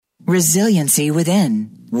Resiliency Within,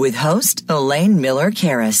 with host Elaine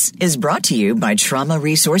Miller-Karras, is brought to you by Trauma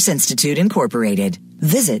Resource Institute, Incorporated.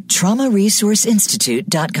 Visit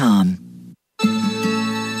traumaresourceinstitute.com.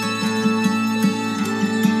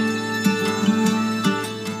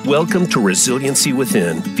 Welcome to Resiliency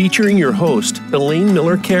Within, featuring your host, Elaine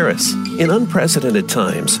Miller-Karras. In unprecedented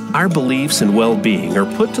times, our beliefs and well-being are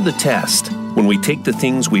put to the test. When we take the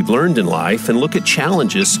things we've learned in life and look at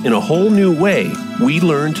challenges in a whole new way, we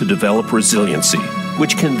learn to develop resiliency,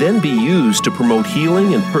 which can then be used to promote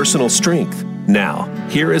healing and personal strength. Now,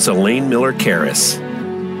 here is Elaine Miller-Karras.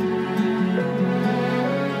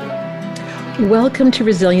 Welcome to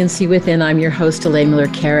Resiliency Within. I'm your host, Elaine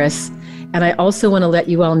Miller-Karras. And I also want to let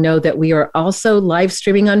you all know that we are also live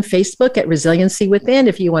streaming on Facebook at Resiliency Within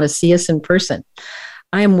if you want to see us in person.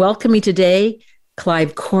 I am welcoming today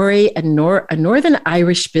Clive Corey, a Northern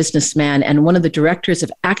Irish businessman and one of the directors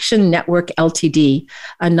of Action Network Ltd.,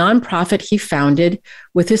 a nonprofit he founded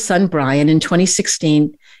with his son Brian in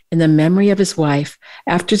 2016 in the memory of his wife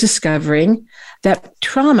after discovering that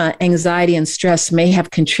trauma, anxiety, and stress may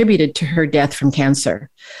have contributed to her death from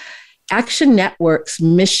cancer. Action Network's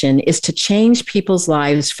mission is to change people's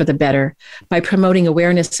lives for the better by promoting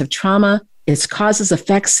awareness of trauma, its causes,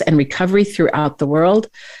 effects, and recovery throughout the world.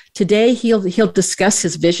 Today, he'll discuss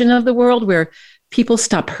his vision of the world where people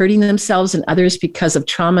stop hurting themselves and others because of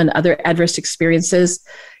trauma and other adverse experiences.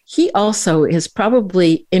 He also has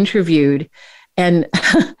probably interviewed and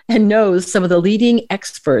knows some of the leading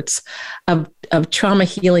experts of trauma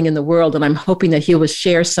healing in the world, and I'm hoping that he will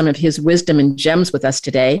share some of his wisdom and gems with us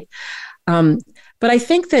today. But I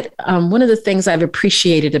think that one of the things I've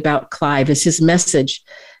appreciated about Clive is his message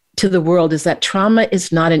to the world is that trauma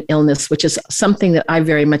is not an illness, which is something that I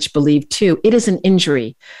very much believe too. It is an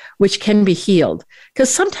injury which can be healed.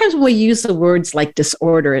 Because sometimes when we use the words like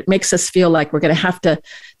disorder, it makes us feel like we're going to have to,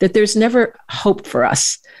 that there's never hope for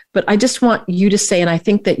us. But I just want you to say, and I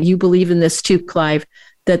think that you believe in this too, Clive,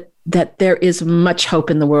 that there is much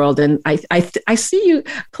hope in the world. And I see you,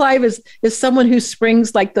 Clive, as someone who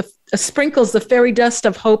sprinkles the fairy dust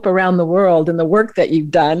of hope around the world in the work that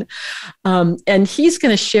you've done. And he's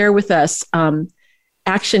going to share with us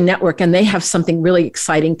Action Network, and they have something really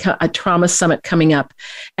exciting, a trauma summit coming up.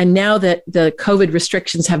 And now that the COVID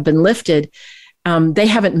restrictions have been lifted, they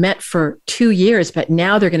haven't met for 2 years, but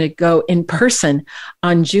now they're going to go in person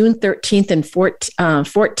on June 13th and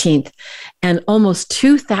 14th. And almost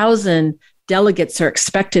 2,000 delegates are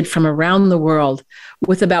expected from around the world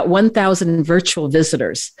with about 1,000 virtual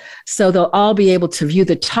visitors. So they'll all be able to view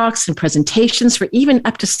the talks and presentations for even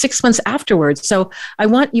up to 6 months afterwards. So I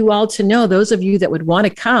want you all to know, those of you that would want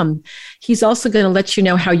to come, he's also going to let you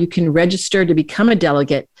know how you can register to become a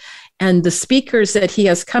delegate. And the speakers that he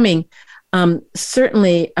has coming,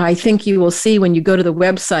 certainly, I think you will see when you go to the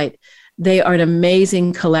website, they are an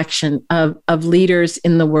amazing collection of leaders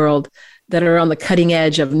in the world that are on the cutting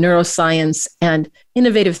edge of neuroscience and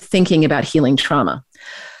innovative thinking about healing trauma.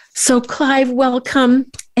 So, Clive, welcome.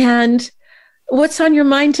 And what's on your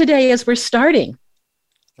mind today as we're starting?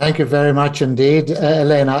 Thank you very much indeed,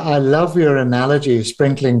 Elaine. I love your analogy,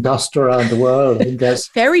 sprinkling dust around the world. I think that's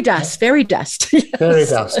fairy dust. Yes.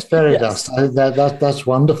 Fairy dust. That's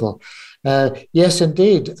wonderful. Yes,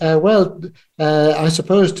 indeed. I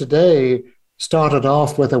suppose today started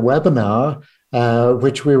off with a webinar,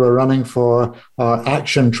 which we were running for our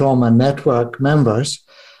Action Trauma Network members.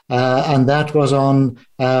 And that was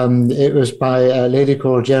it was by a lady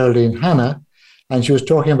called Geraldine Hanna, and she was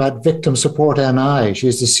talking about Victim Support NI.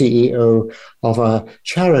 She's the CEO of a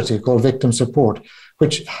charity called Victim Support,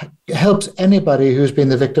 which helps anybody who's been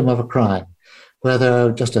the victim of a crime,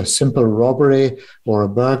 whether just a simple robbery or a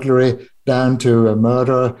burglary, down to a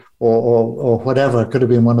murder or whatever. It could have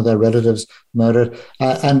been one of their relatives murdered.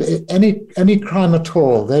 And any crime at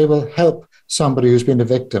all, they will help somebody who's been a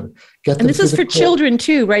victim. And this is for children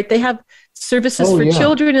too, right? They have services for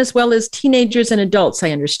children as well as teenagers and adults,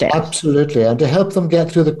 I understand. Absolutely. And to help them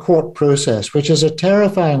get through the court process, which is a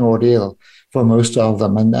terrifying ordeal for most of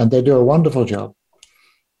them. And they do a wonderful job.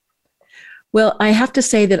 Well, I have to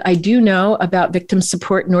say that I do know about Victim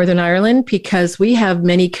Support Northern Ireland because we have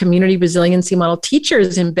many community resiliency model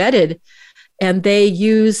teachers embedded, and they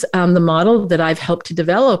use the model that I've helped to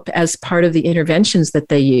develop as part of the interventions that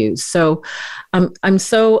they use. So I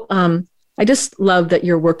just love that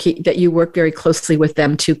you work very closely with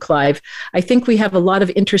them too, Clive. I think we have a lot of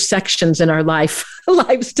intersections in our lives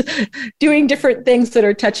doing different things that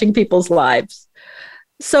are touching people's lives.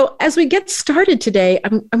 So as we get started today,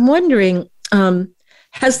 I'm wondering,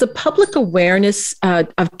 has the public awareness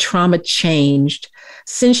of trauma changed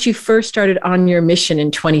since you first started on your mission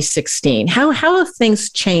in 2016? How have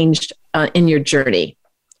things changed in your journey?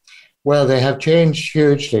 Well, they have changed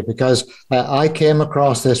hugely because I came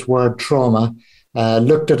across this word trauma,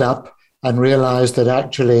 looked it up, and realized that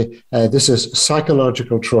actually this is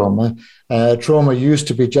psychological trauma. Trauma used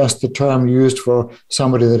to be just the term used for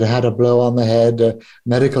somebody that had a blow on the head,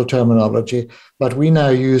 medical terminology, but we now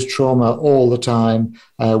use trauma all the time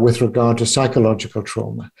with regard to psychological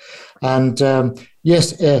trauma. And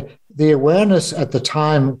yes, the awareness at the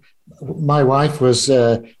time, my wife was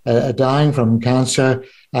dying from cancer,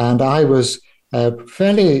 and I was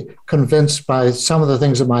fairly convinced by some of the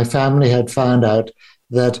things that my family had found out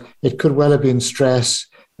that it could well have been stress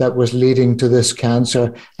that was leading to this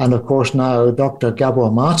cancer. And of course, now Dr.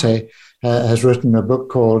 Gabor Mate has written a book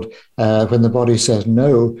called When the Body Says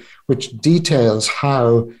No, which details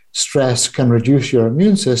how stress can reduce your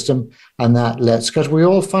immune system. And that because we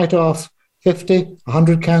all fight off 50,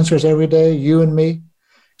 100 cancers every day, you and me,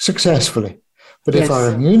 successfully. But if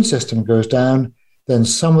our immune system goes down, then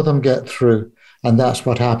some of them get through. And that's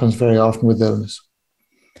what happens very often with illness.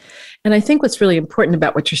 And I think what's really important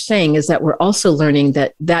about what you're saying is that we're also learning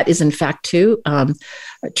that is in fact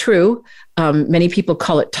true. Many people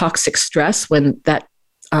call it toxic stress when that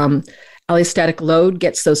allostatic load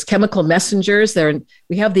gets those chemical messengers there, and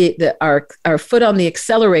we have our foot on the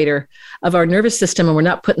accelerator of our nervous system, and we're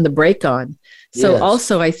not putting the brake on. So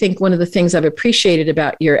also, I think one of the things I've appreciated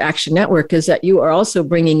about your Action Network is that you are also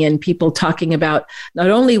bringing in people talking about not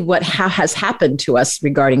only what has happened to us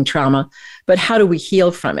regarding trauma, but how do we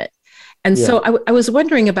heal from it. And so I was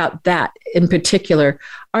wondering about that in particular.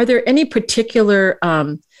 Are there any particular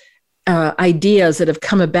ideas that have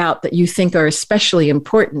come about that you think are especially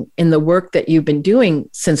important in the work that you've been doing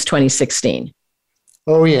since 2016?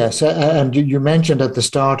 Oh, yes. And you mentioned at the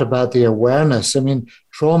start about the awareness. I mean,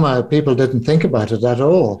 trauma, people didn't think about it at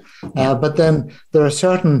all. But then there are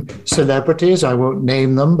certain celebrities, I won't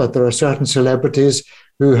name them, but there are certain celebrities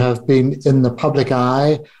who have been in the public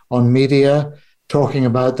eye on media talking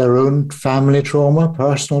about their own family trauma,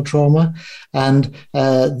 personal trauma. And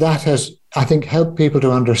that has, I think, helped people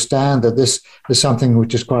to understand that this is something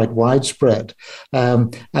which is quite widespread.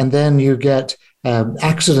 And then you get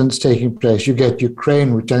accidents taking place. You get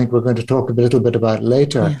Ukraine, which I think we're going to talk a little bit about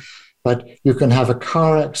later. Yeah. But you can have a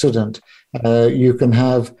car accident. You can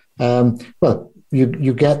have,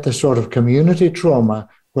 you get the sort of community trauma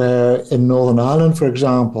where in Northern Ireland, for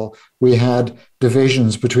example, we had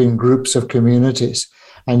divisions between groups of communities,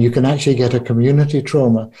 and you can actually get a community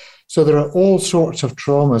trauma. So there are all sorts of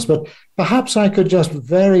traumas, but perhaps I could just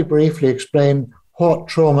very briefly explain what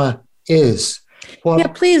trauma is.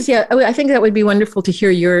 Please. Yeah, I think that would be wonderful to hear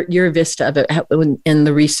your vista of it in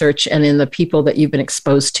the research and in the people that you've been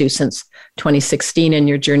exposed to since 2016 and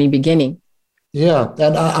your journey beginning. Yeah,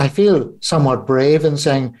 and I feel somewhat brave in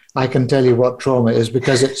saying I can tell you what trauma is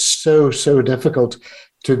because it's so difficult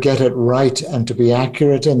to get it right and to be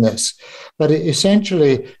accurate in this. But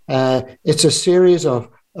essentially, it's a series of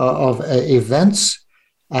events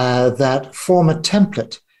that form a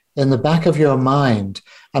template in the back of your mind.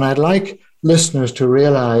 And I'd like listeners to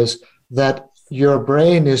realize that your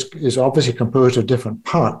brain is obviously composed of different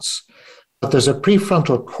parts, but there's a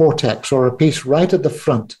prefrontal cortex or a piece right at the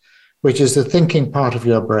front, which is the thinking part of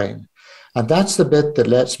your brain. And that's the bit that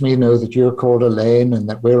lets me know that you're called Elaine and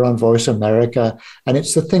that we're on Voice America, and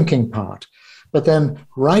it's the thinking part. But then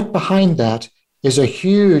right behind that is a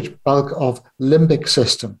huge bulk of limbic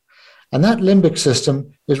system. And that limbic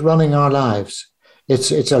system is running our lives.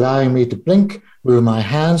 It's allowing me to blink, move my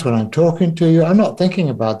hands when I'm talking to you. I'm not thinking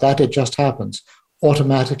about that. It just happens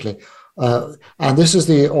automatically. And this is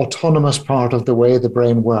the autonomous part of the way the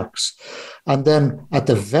brain works. And then at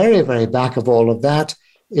the very, very back of all of that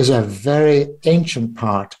is a very ancient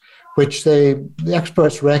part, which the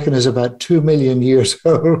experts reckon is about 2 million years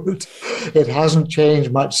old. It hasn't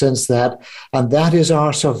changed much since that. And that is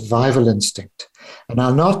our survival instinct. And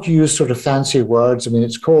I'll not use sort of fancy words. I mean,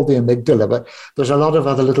 it's called the amygdala, but there's a lot of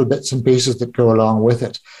other little bits and pieces that go along with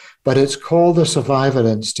it. But it's called the survival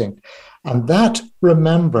instinct. And that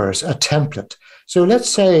remembers a template. So let's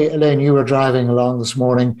say, Elaine, you were driving along this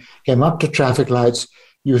morning, came up to traffic lights,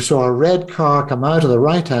 you saw a red car come out of the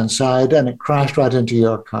right-hand side and it crashed right into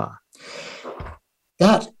your car.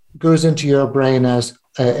 That goes into your brain as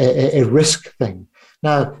a risk thing.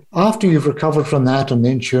 Now, after you've recovered from that and the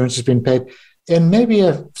insurance has been paid, in maybe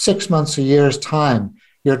 6 months, a year's time,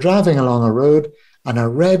 you're driving along a road and a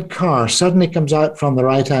red car suddenly comes out from the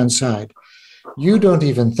right-hand side. You don't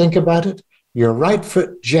even think about it. Your right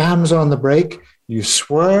foot jams on the brake, you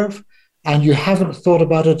swerve, and you haven't thought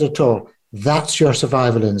about it at all. That's your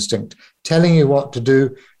survival instinct. telling you what to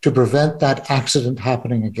do to prevent that accident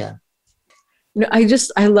happening again.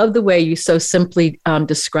 I love the way you so simply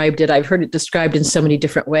described it. I've heard it described in so many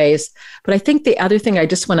different ways. But I think the other thing I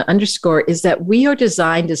just want to underscore is that we are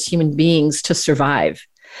designed as human beings to survive.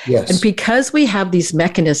 Yes. And because we have these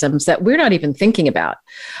mechanisms that we're not even thinking about,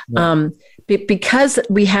 because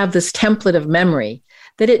we have this template of memory,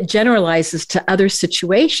 that it generalizes to other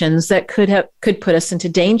situations that could put us into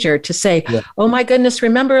danger, to say, oh my goodness,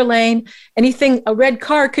 remember, Elaine, a red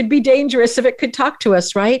car could be dangerous if it could talk to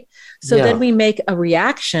us, right? So then we make a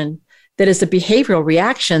reaction that is a behavioral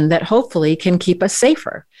reaction that hopefully can keep us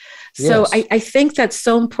safer. So I think that's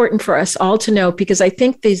so important for us all to know, because I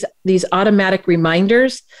think these automatic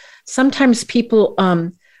reminders, sometimes people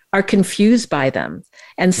are confused by them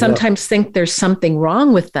and sometimes think there's something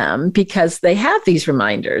wrong with them because they have these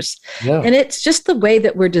reminders. And it's just the way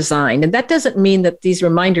that we're designed. And that doesn't mean that these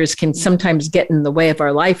reminders can sometimes get in the way of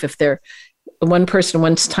our life. One person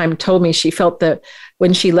once time told me she felt that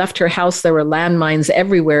when she left her house, there were landmines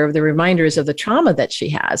everywhere of the reminders of the trauma that she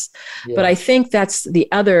has. But I think that's the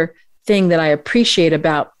other thing that I appreciate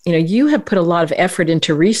about, you have put a lot of effort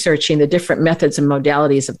into researching the different methods and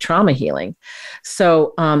modalities of trauma healing.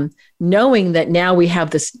 So knowing that now we have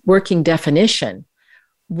this working definition,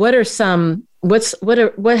 what has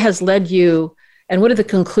led you, and what are the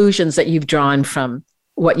conclusions that you've drawn from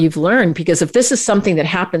what you've learned? Because if this is something that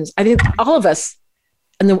happens, I think all of us,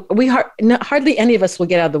 and hardly any of us will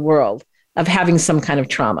get out of the world of having some kind of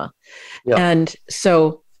trauma. And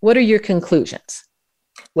so what are your conclusions?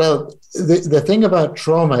 Well, the thing about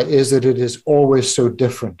trauma is that it is always so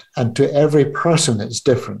different, and to every person it's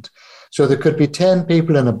different. So there could be 10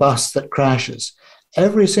 people in a bus that crashes.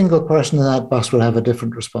 Every single person in that bus will have a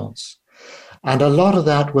different response. And a lot of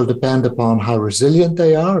that will depend upon how resilient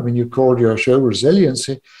they are. I mean, you called your show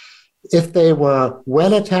Resiliency. If they were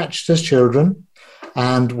well attached as children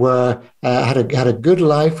and had a good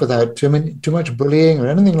life without too much bullying or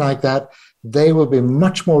anything like that, they will be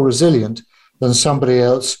much more resilient than somebody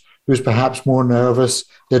else who's perhaps more nervous,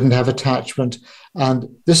 didn't have attachment. And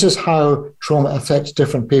this is how trauma affects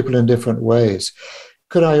different people in different ways.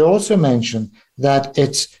 Could I also mention that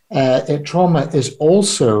trauma is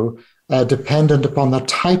also dependent upon the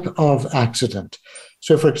type of accident.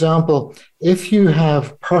 So, for example, if you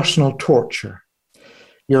have personal torture,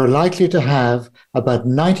 you're likely to have about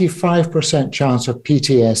 95% chance of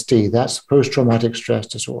PTSD, that's post-traumatic stress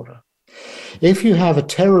disorder. If you have a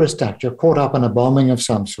terrorist act, you're caught up in a bombing of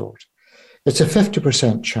some sort, it's a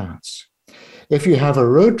 50% chance. If you have a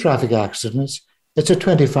road traffic accident, it's a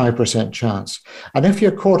 25% chance. And if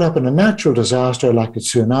you're caught up in a natural disaster like a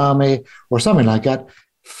tsunami or something like that,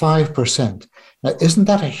 5%. Now, isn't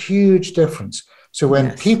that a huge difference? So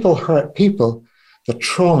when people hurt people, the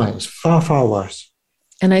trauma is far, far worse.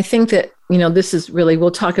 And I think that, this is really,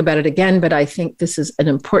 we'll talk about it again, but I think this is an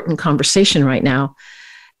important conversation right now,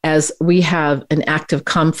 as we have an active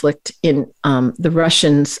conflict in the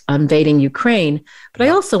Russians invading Ukraine. But I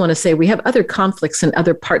also want to say we have other conflicts in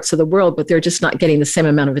other parts of the world, but they're just not getting the same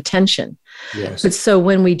amount of attention. But so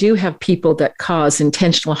when we do have people that cause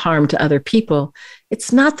intentional harm to other people,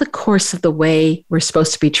 it's not the course of the way we're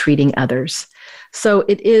supposed to be treating others. So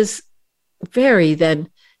it is very then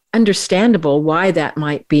understandable why that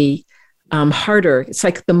might be harder. It's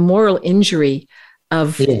like the moral injury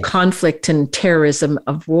of conflict and terrorism,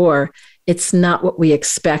 of war. It's not what we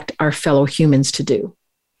expect our fellow humans to do.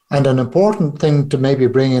 And an important thing to maybe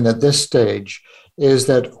bring in at this stage is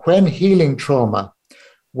that when healing trauma,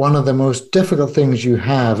 one of the most difficult things you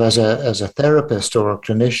have as a therapist or a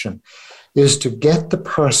clinician is to get the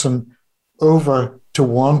person over to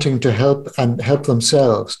wanting to help and help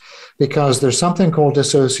themselves, because there's something called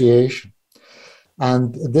dissociation.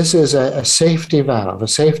 And this is a safety valve, a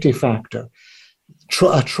safety factor.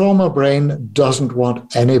 A trauma brain doesn't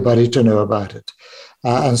want anybody to know about it.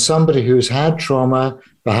 And somebody who's had trauma,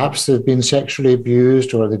 perhaps they've been sexually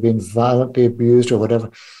abused or they've been violently abused or whatever,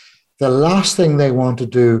 the last thing they want to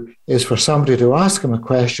do is for somebody to ask them a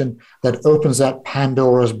question that opens that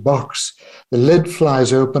Pandora's box. The lid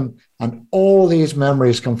flies open and all these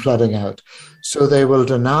memories come flooding out. So they will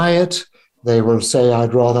deny it. They will say,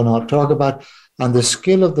 I'd rather not talk about it. And the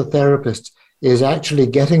skill of the therapist is actually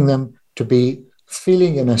getting them to be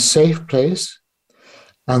feeling in a safe place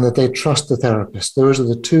and that they trust the therapist. Those are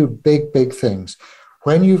the two big, big things.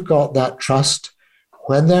 When you've got that trust,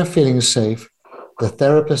 when they're feeling safe, the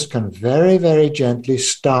therapist can very, very gently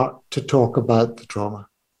start to talk about the trauma.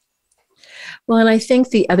 Well, and I think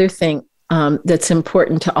the other thing that's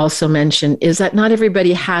important to also mention is that not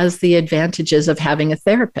everybody has the advantages of having a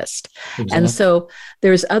therapist. Exactly. And so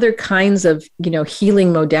there's other kinds of,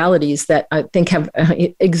 healing modalities that I think have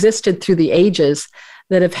existed through the ages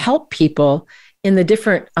that have helped people in the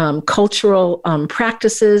different cultural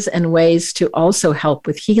practices and ways to also help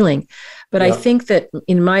with healing. But I think that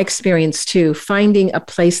in my experience too, finding a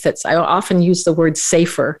place I often use the word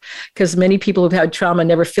safer, because many people who've had trauma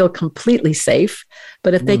never feel completely safe.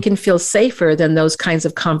 But if they can feel safer, then those kinds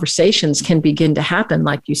of conversations can begin to happen,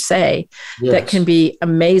 like you say, that can be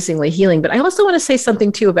amazingly healing. But I also want to say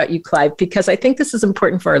something too about you, Clive, because I think this is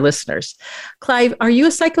important for our listeners. Clive, are you a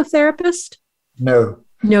psychotherapist? No.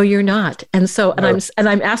 No, you're not. And so,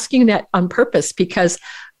 I'm asking that on purpose because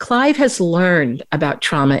Clive has learned about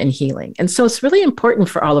trauma and healing. And so it's really important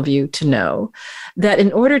for all of you to know that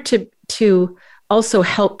in order to also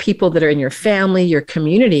help people that are in your family, your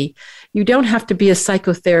community, you don't have to be a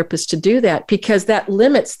psychotherapist to do that, because that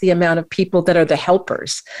limits the amount of people that are the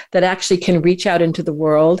helpers that actually can reach out into the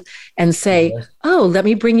world and say, oh, let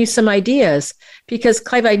me bring you some ideas. Because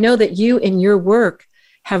Clive, I know that you in your work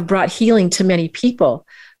have brought healing to many people,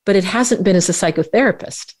 but it hasn't been as a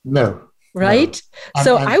psychotherapist. No. Right? No.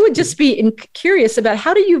 So I would just be curious about,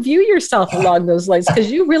 how do you view yourself along those lines?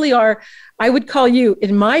 Because you really are, I would call you,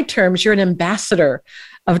 in my terms, you're an ambassador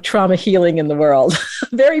of trauma healing in the world.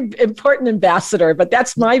 Very important ambassador, but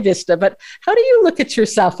that's my vista. But how do you look at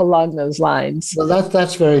yourself along those lines? Well,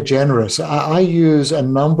 that's very generous. I use a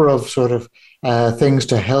number of sort of things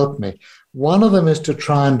to help me. One of them is to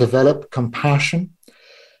try and develop compassion,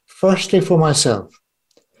 firstly for myself,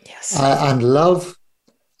 and love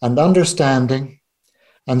and understanding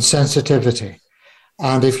and sensitivity.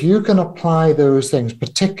 And if you can apply those things,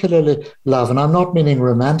 particularly love, and I'm not meaning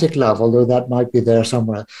romantic love, although that might be there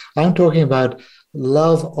somewhere. I'm talking about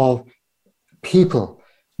love of people,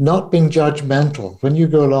 not being judgmental. When you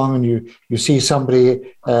go along and you see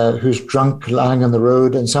somebody who's drunk lying on the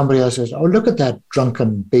road and somebody else says, oh, look at that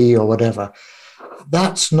drunken bee or whatever,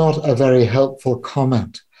 that's not a very helpful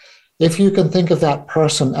comment. If you can think of that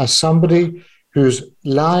person as somebody who's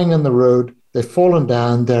lying in the road, they've fallen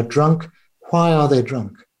down, they're drunk. Why are they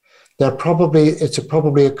drunk? It's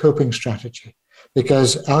probably a coping strategy,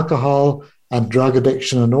 because alcohol and drug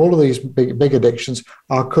addiction and all of these big addictions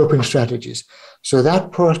are coping strategies. So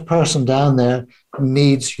that person down there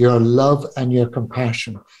needs your love and your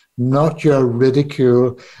compassion, not your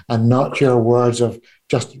ridicule and not your words of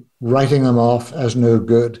just writing them off as no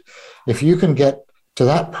good. If you can get to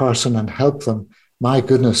that person and help them, my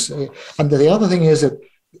goodness. And the other thing is that,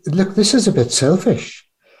 look, this is a bit selfish.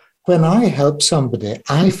 When I help somebody,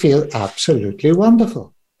 I feel absolutely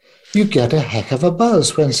wonderful. You get a heck of a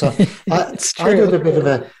buzz when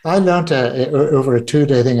I learned over a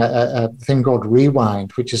 2-day thing, a thing called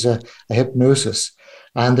Rewind, which is a hypnosis.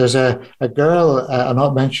 And there's a girl, I'll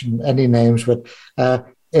not mention any names, but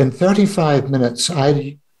in 35 minutes,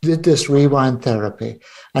 I did this rewind therapy.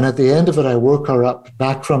 And at the end of it, I woke her up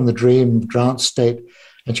back from the dream trance state.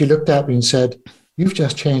 And she looked at me and said, "You've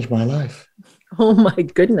just changed my life." Oh, my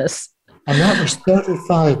goodness. And that was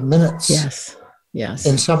 35 minutes. Yes.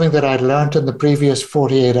 In something that I'd learned in the previous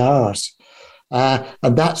 48 hours.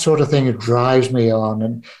 And that sort of thing drives me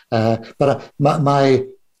on. But my,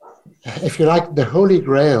 if you like, the Holy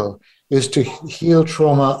Grail is to heal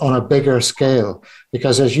trauma on a bigger scale.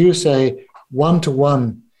 Because as you say,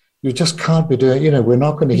 one-to-one, you just can't be doing, we're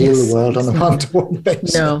not going to heal the world on a one-to-one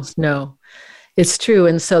basis. No. It's true.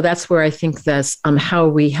 And so that's where I think that's how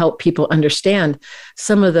we help people understand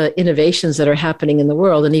some of the innovations that are happening in the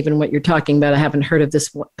world. And even what you're talking about, I haven't heard of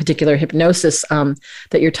this particular hypnosis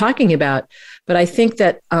that you're talking about. But I think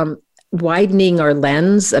that widening our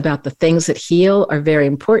lens about the things that heal are very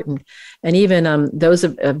important. And even those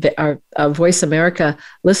of our Voice America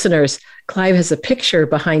listeners, Clive has a picture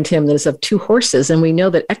behind him that is of 2 horses. And we know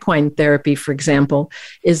that equine therapy, for example,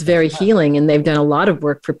 is very healing. And they've done a lot of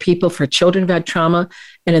work for people, for children who've had trauma.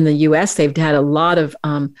 And in the US, they've had a lot of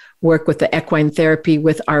work with the equine therapy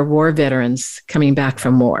with our war veterans coming back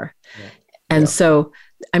from war. And so,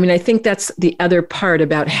 I think that's the other part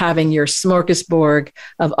about having your smorgasbord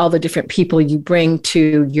of all the different people you bring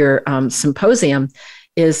to your symposium.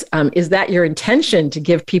 Is that your intention, to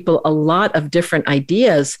give people a lot of different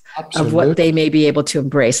ideas of what they may be able to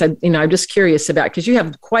embrace? I'm just curious about, because you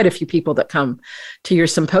have quite a few people that come to your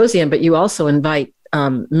symposium, but you also invite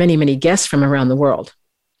many, many guests from around the world.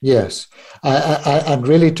 Yes, and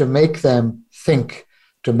really to make them think,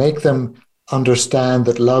 to make them understand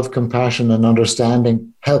that love, compassion, and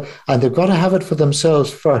understanding help, and they've got to have it for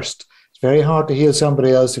themselves first. It's very hard to heal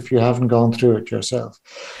somebody else if you haven't gone through it yourself.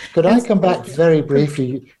 Could I come back very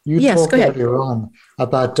briefly? You talked earlier on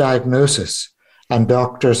about diagnosis and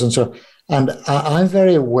doctors and so, and I'm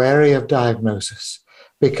very wary of diagnosis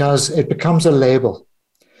because it becomes a label.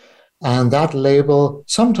 And that label,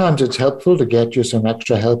 sometimes it's helpful to get you some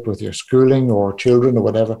extra help with your schooling or children or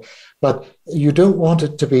whatever, but you don't want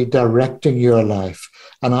it to be directing your life.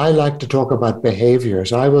 And I like to talk about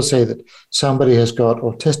behaviors. I will say that somebody has got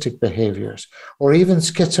autistic behaviors or even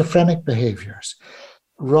schizophrenic behaviors,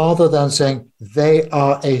 rather than saying they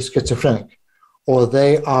are a schizophrenic or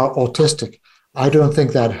they are autistic. I don't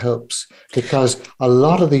think that helps, because a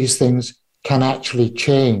lot of these things can actually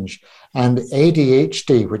change. And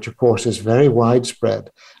ADHD, which of course is very widespread,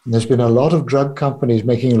 and there's been a lot of drug companies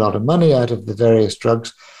making a lot of money out of the various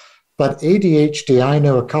drugs. But ADHD, I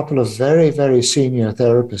know a couple of very, very senior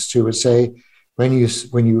therapists who would say, when you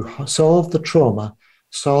solve the trauma,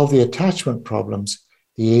 solve the attachment problems,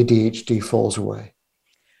 the ADHD falls away.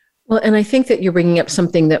 Well, and I think that you're bringing up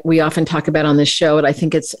something that we often talk about on this show, and I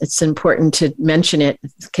think it's important to mention it in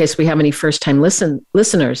case we have any first-time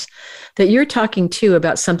listeners, that you're talking too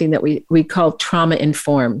about something that we call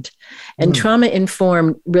trauma-informed. And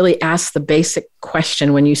trauma-informed really asks the basic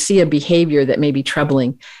question when you see a behavior that may be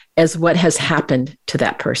troubling, as what has happened to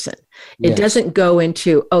that person. It doesn't go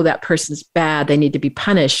into, oh, that person's bad, they need to be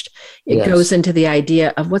punished. It goes into the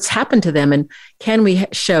idea of what's happened to them, and can we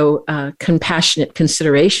show compassionate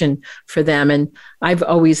consideration for them? And I've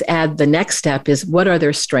always add the next step is, what are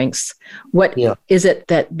their strengths? What is it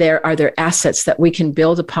that are their assets that we can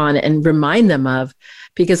build upon and remind them of?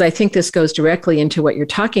 Because I think this goes directly into what you're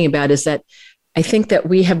talking about, is that I think that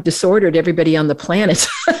we have disordered everybody on the planet.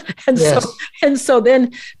 and so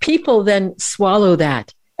then people then swallow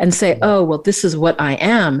that and say, oh, well, this is what I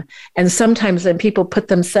am. And sometimes then people put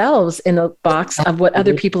themselves in a box of what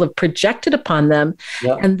other people have projected upon them.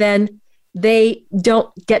 And then they don't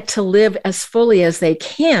get to live as fully as they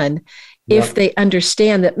can if they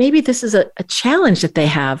understand that maybe this is a challenge that they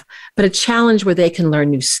have, but a challenge where they can learn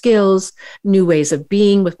new skills, new ways of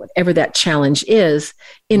being with whatever that challenge is,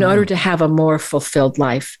 in order to have a more fulfilled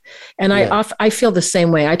life. And I feel the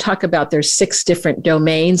same way. I talk about there's 6 different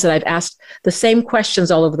domains, and I've asked the same questions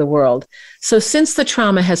all over the world. So since the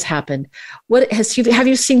trauma has happened, have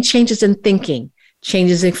you seen changes in thinking,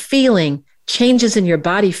 changes in feeling, changes in your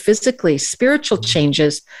body physically, spiritual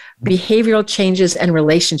changes, behavioral changes, and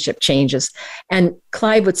relationship changes? And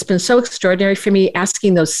Clive, what's been so extraordinary for me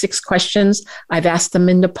asking those 6 questions, I've asked them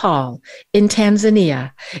in Nepal, in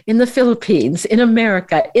Tanzania, in the Philippines, in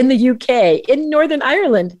America, in the UK, in Northern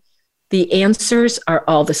Ireland. The answers are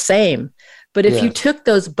all the same. But if you took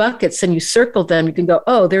those buckets and you circled them, you can go,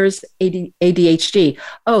 oh, there's ADHD.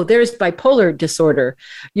 Oh, there's bipolar disorder.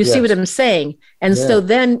 You see what I'm saying? And so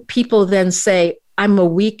then people then say, I'm a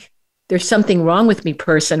weak, there's something wrong with me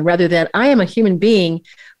person, rather than I am a human being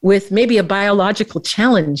with maybe a biological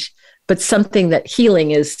challenge, but something that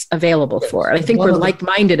healing is available for. And I think we're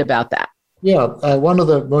like-minded about that. Yeah, one of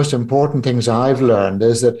the most important things I've learned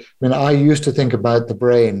is that, I used to think about the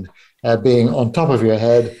brain being on top of your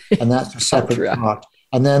head, and that's a separate part.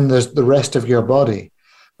 And then there's the rest of your body.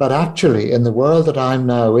 But actually, in the world that I'm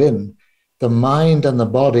now in, the mind and the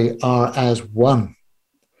body are as one.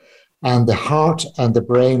 And the heart and the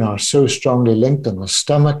brain are so strongly linked, in the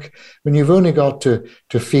stomach. When you've only got to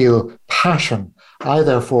feel passion,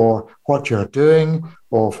 either for what you're doing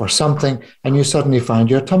or for something, and you suddenly find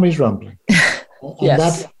your tummy's rumbling.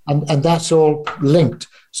 And that's all linked.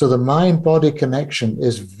 So the mind-body connection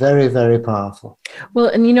is very, very powerful. Well,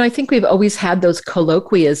 and I think we've always had those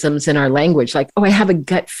colloquialisms in our language, like, oh, I have a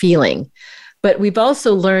gut feeling. But we've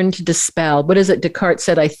also learned to dispel. What is it? Descartes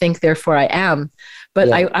said, I think, therefore I am. But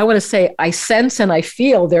I want to say, I sense and I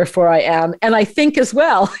feel, therefore I am. And I think as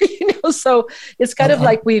well. So it's kind of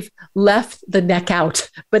like we've left the neck out,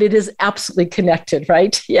 but it is absolutely connected,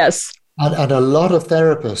 right? Yes. And a lot of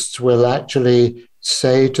therapists will actually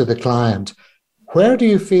say to the client, where do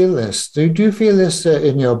you feel this? Do you feel this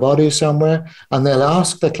in your body somewhere? And they'll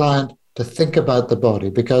ask the client to think about the body,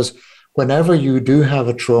 because whenever you do have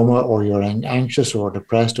a trauma or you're anxious or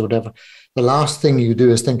depressed or whatever, the last thing you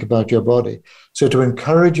do is think about your body. So to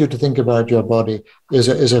encourage you to think about your body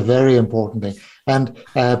is a very important thing. And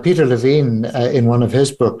Peter Levine, in one of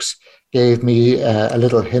his books, gave me a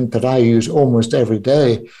little hint that I use almost every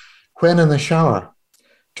day. When in the shower,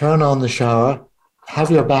 turn on the shower, have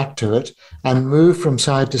your back to it, and move from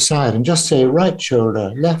side to side, and just say right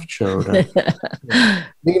shoulder, left shoulder.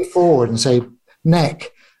 Lean forward and say neck,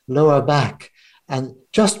 lower back, and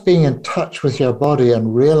just being in touch with your body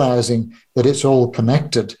and realizing that it's all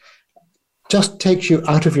connected just takes you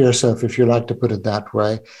out of yourself, if you like to put it that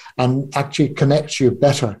way, and actually connects you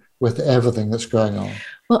better with everything that's going on.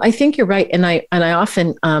 Well, I think you're right, and I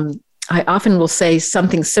often will say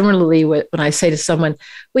something similarly when I say to someone,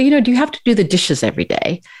 well, do you have to do the dishes every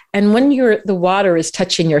day? And when the water is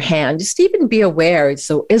touching your hand, just even be aware.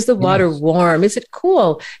 So is the water warm? Is it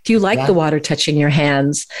cool? Do you like the water touching your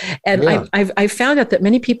hands? And I've found out that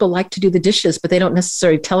many people like to do the dishes, but they don't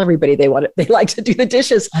necessarily tell everybody they like to do the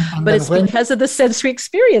dishes, but it's because of the sensory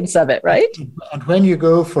experience of it, right? And when you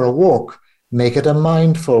go for a walk, make it a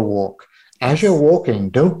mindful walk. As you're walking,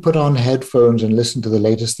 don't put on headphones and listen to the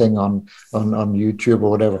latest thing on YouTube or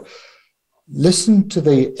whatever. Listen to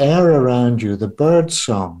the air around you, the bird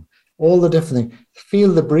song, all the different things.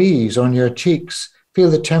 Feel the breeze on your cheeks, feel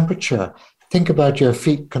the temperature. Think about your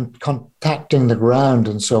feet contacting the ground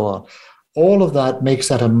and so on. All of that makes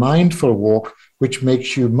that a mindful walk, which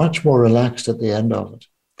makes you much more relaxed at the end of it.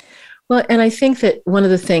 Well, and I think that one of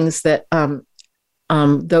the things that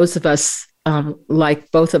those of us,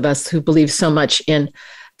 like both of us who believe so much in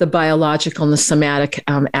the biological and the somatic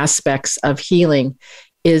aspects of healing,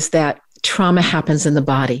 is that trauma happens in the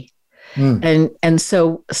body. And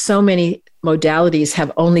so many modalities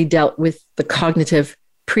have only dealt with the cognitive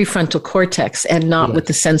prefrontal cortex and not with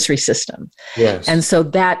the sensory system. Yes. And so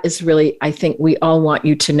that is really, I think we all want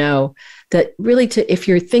you to know that really if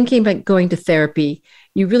you're thinking about going to therapy,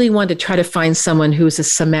 you really want to try to find someone who is a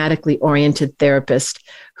somatically oriented therapist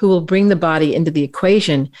who will bring the body into the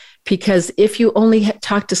equation. Because if you only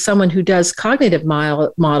talk to someone who does cognitive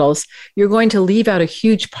models, you're going to leave out a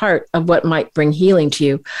huge part of what might bring healing to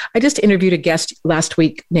you. I just interviewed a guest last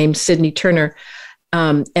week named Sydney Turner,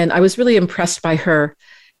 and I was really impressed by her.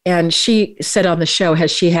 And she said on the show how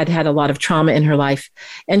she had a lot of trauma in her life,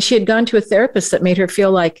 and she had gone to a therapist that made her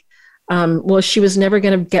feel like, she was never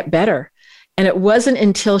going to get better. And it wasn't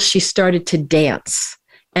until she started to dance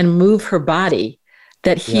and move her body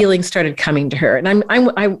that healing started coming to her. And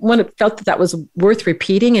I felt that was worth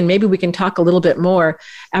repeating. And maybe we can talk a little bit more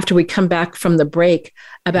after we come back from the break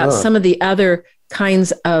about some of the other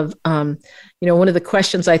kinds of, one of the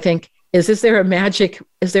questions I think is there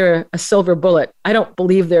a silver bullet? I don't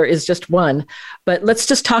believe there is just one, but let's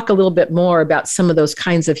just talk a little bit more about some of those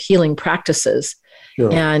kinds of healing practices.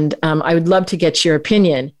 Sure. And I would love to get your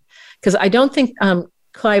opinion, because I don't think,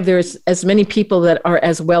 Clive, there's as many people that are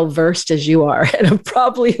as well-versed as you are and have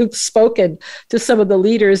probably spoken to some of the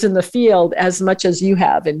leaders in the field as much as you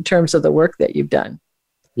have in terms of the work that you've done.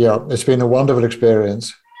 Yeah, it's been a wonderful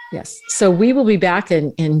experience. Yes. So we will be back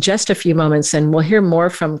in just a few moments, and we'll hear more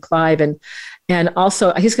from Clive. And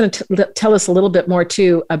also, he's going to tell us a little bit more,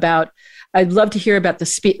 too, about, I'd love to hear about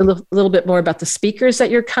a little bit more about the speakers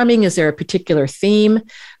that you're coming. Is there a particular theme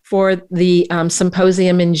for the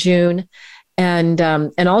symposium in June? And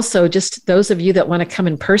also just those of you that want to come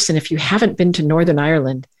in person, if you haven't been to Northern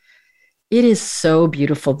Ireland, it is so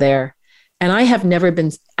beautiful there. And I have never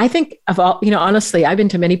been, I think of all, honestly, I've been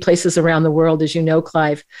to many places around the world, as you know,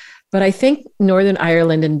 Clive, but I think Northern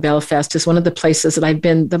Ireland and Belfast is one of the places that I've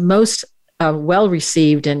been the most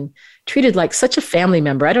well-received and treated like such a family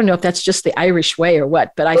member. I don't know if that's just the Irish way or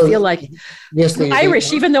what, but I feel like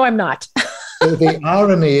Irish, even though I'm not. The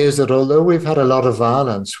irony is that although we've had a lot of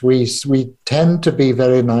violence, we tend to be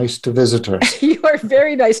very nice to visitors. You are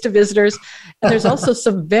very nice to visitors. And there's also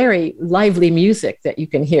some very lively music that you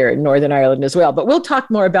can hear in Northern Ireland as well. But we'll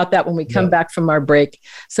talk more about that when we come back from our break.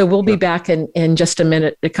 So we'll be back in just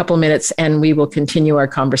a couple of minutes, and we will continue our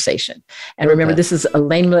conversation. And remember, this is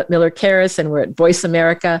Elaine Miller-Karas, and we're at Voice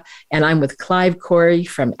America. And I'm with Clive Corey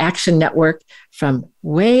from Action Network, from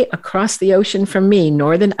way across the ocean from me,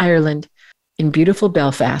 Northern Ireland, in beautiful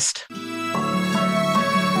Belfast.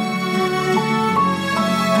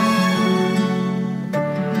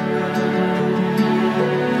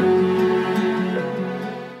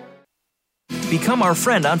 Become our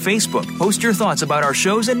friend on Facebook. Post your thoughts about our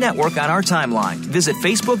shows and network on our timeline. Visit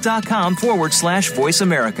facebook.com/Voice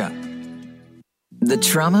America. The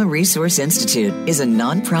Trauma Resource Institute is a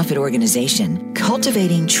nonprofit organization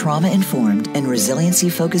cultivating trauma-informed and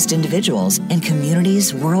resiliency-focused individuals and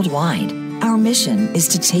communities worldwide. Our mission is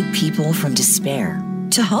to take people from despair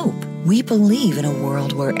to hope. We believe in a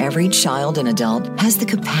world where every child and adult has the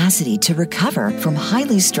capacity to recover from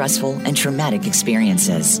highly stressful and traumatic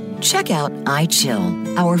experiences. Check out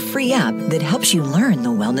iChill, our free app that helps you learn the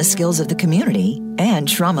wellness skills of the community and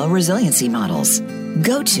trauma resiliency models.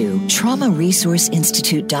 Go to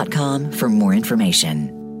traumaresourceinstitute.com for more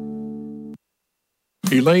information.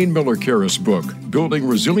 Elaine Miller-Karas' book, Building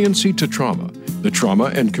Resiliency to Trauma, the Trauma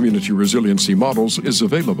and Community Resiliency Models, is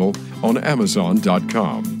available on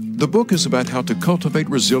Amazon.com. The book is about how to cultivate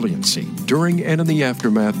resiliency during and in the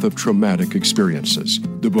aftermath of traumatic experiences.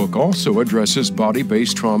 The book also addresses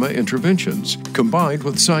body-based trauma interventions combined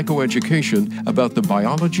with psychoeducation about the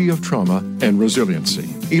biology of trauma and resiliency.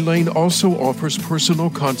 Elaine also offers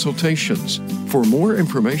personal consultations. For more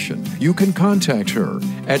information, you can contact her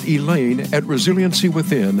at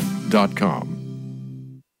elaine@resiliencywithin.com.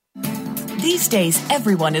 These days,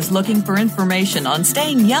 everyone is looking for information on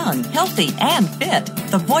staying young, healthy, and fit.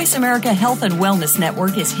 The Voice America Health and Wellness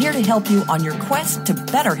Network is here to help you on your quest to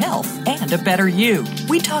better health and a better you.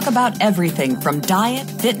 We talk about everything from diet,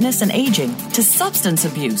 fitness, and aging to substance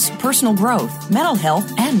abuse, personal growth, mental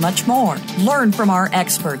health, and much more. Learn from our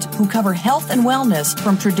experts who cover health and wellness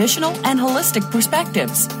from traditional and holistic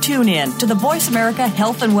perspectives. Tune in to the Voice America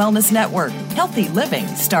Health and Wellness Network. Healthy living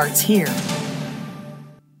starts here.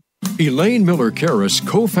 Elaine Miller-Karas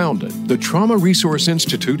co-founded the Trauma Resource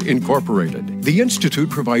Institute, Incorporated. The Institute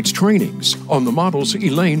provides trainings on the models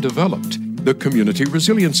Elaine developed, the Community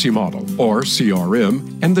Resiliency Model, or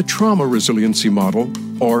CRM, and the Trauma Resiliency Model,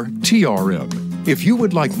 or TRM. If you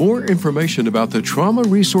would like more information about the Trauma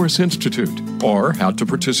Resource Institute or how to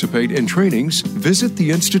participate in trainings, visit the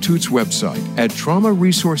Institute's website at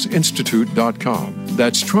traumaresourceinstitute.com.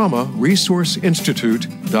 That's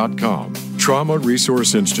traumaresourceinstitute.com. Trauma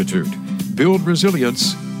Resource Institute. Build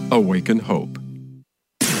resilience, awaken hope.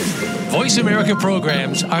 Voice America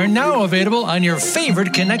programs are now available on your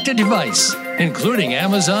favorite connected device, including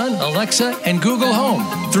Amazon, Alexa, and Google Home.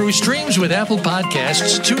 Through streams with Apple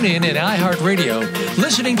Podcasts, TuneIn, and iHeartRadio,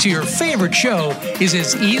 listening to your favorite show is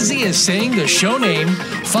as easy as saying the show name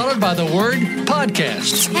followed by the word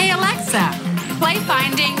podcast. Hey, Alexa, play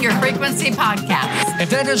Finding Your Frequency podcast. If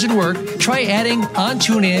that doesn't work, try adding on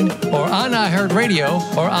TuneIn or on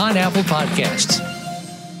iHeartRadio or on Apple Podcasts.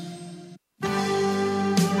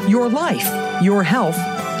 Your life, your health,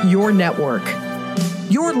 your network.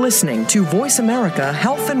 You're listening to Voice America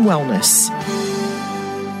Health and Wellness.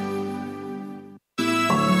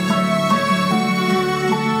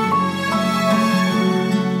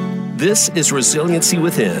 This is Resiliency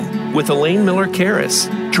Within with Elaine Miller-Karas.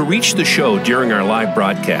 To reach the show during our live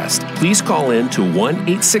broadcast, please call in to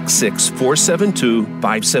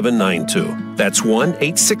 1-866-472-5792. That's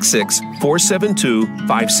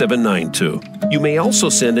 1-866-472-5792. You may also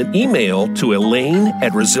send an email to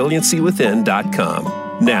elaine@resiliencywithin.com.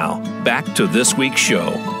 Now, back to this week's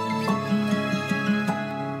show.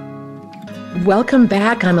 Welcome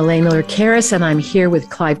back. I'm Elaine Miller-Karas, and I'm here with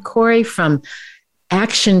Clive Corey from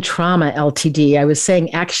Action Trauma Ltd. I was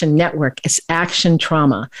saying Action Network. It's Action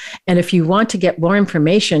Trauma. And if you want to get more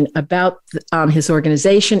information about his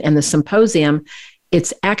organization and the symposium,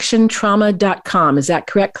 it's actiontrauma.com. Is that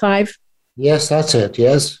correct, Clive? Yes, that's it.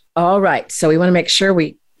 Yes. All right. So we want to make sure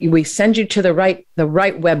we send you to the right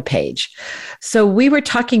web page. So we were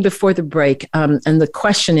talking before the break, and the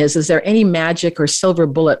question is there any magic or silver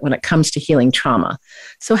bullet when it comes to healing trauma?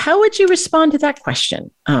 So how would you respond to that question?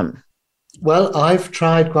 Well, I've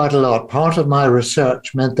tried quite a lot. Part of my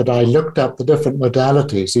research meant that I looked up the different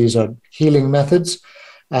modalities. These are healing methods.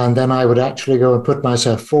 And then I would actually go and put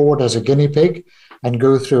myself forward as a guinea pig and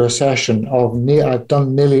go through a session of, I've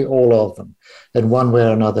done nearly all of them in one way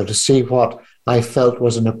or another to see what I felt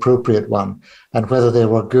was an appropriate one and whether they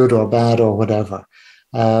were good or bad or whatever.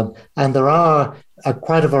 And there are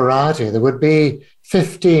quite a variety. There would be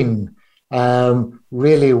 15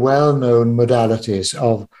 really well-known modalities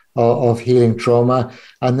of healing trauma.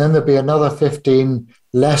 And then there'd be another 15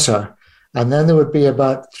 lesser. And then there would be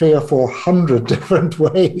about 300 or 400 different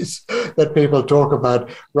ways that people talk about,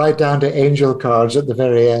 right down to angel cards at the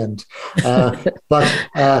very end. But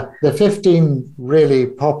the 15 really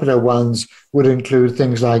popular ones would include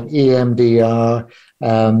things like EMDR,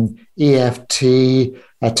 EFT,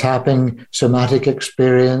 tapping, somatic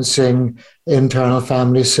experiencing, internal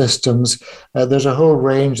family systems. There's a whole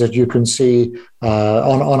range that you can see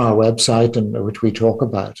on our website and which we talk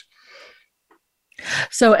about.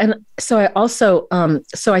 So I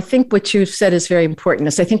think what you said is very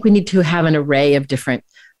important. I think we need to have an array of different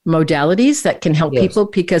modalities that can help people,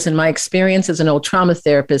 because in my experience as an old trauma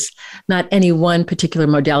therapist, not any one particular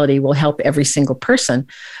modality will help every single person.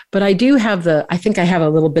 But I do have I think I have a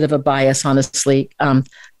little bit of a bias, honestly,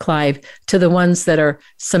 Clive, to the ones that are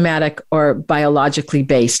somatic or biologically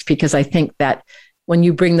based, because I think that when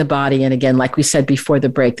you bring the body in, again, like we said before the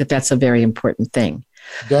break, that's a very important thing.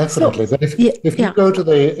 Definitely. But if you go to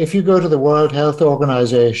the World Health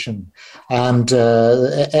Organization and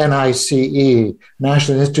NICE,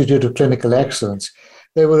 National Institute of Clinical Excellence,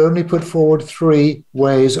 they will only put forward 3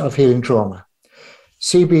 ways of healing trauma: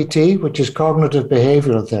 CBT, which is cognitive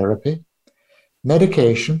behavioral therapy;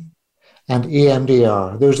 medication; and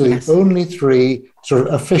EMDR. Those are the only three sort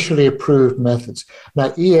of officially approved methods. Now,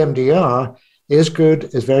 EMDR is good,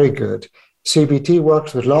 is very good. CBT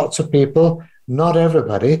works with lots of people, not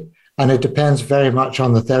everybody, and it depends very much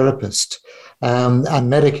on the therapist. And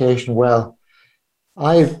medication, well,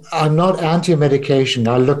 I'm not anti-medication.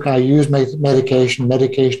 I use medication.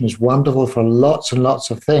 Medication is wonderful for lots and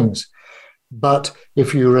lots of things. But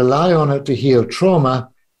if you rely on it to heal trauma,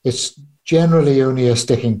 it's generally only a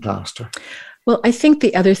sticking plaster. Well, I think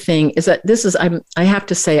the other thing is that I have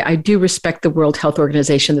to say, I do respect the World Health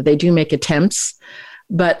Organization, that they do make attempts.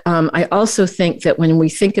 But I also think that when we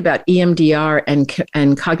think about EMDR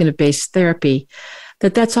and cognitive-based therapy,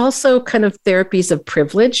 that's also kind of therapies of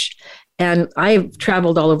privilege. And I've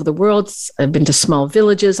traveled all over the world. I've been to small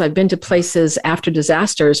villages. I've been to places after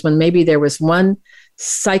disasters when maybe there was one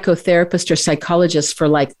psychotherapist or psychologist for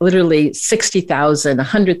like literally 60,000,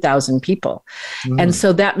 100,000 people. And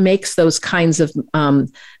so that makes those kinds of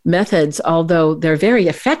methods, although they're very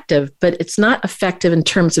effective, but it's not effective in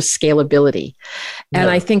terms of scalability. And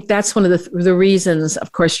I think that's one of the reasons,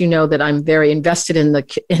 of course, you know, that I'm very invested in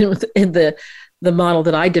the model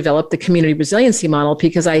that I developed, the community resiliency model,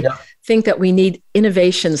 because I think that we need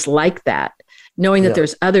innovations like that, knowing that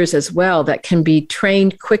there's others as well that can be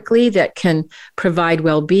trained quickly, that can provide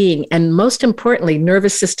well-being, and most importantly,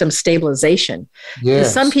 nervous system stabilization.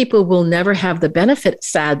 Because some people will never have the benefit,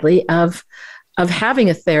 sadly, of having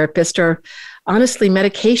a therapist, or honestly,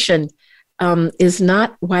 medication is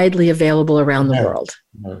not widely available around the world.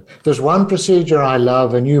 No. There's one procedure I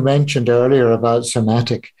love, and you mentioned earlier about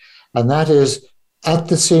somatic, and that is at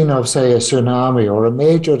the scene of, say, a tsunami or a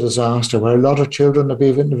major disaster where a lot of children have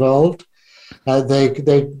been involved.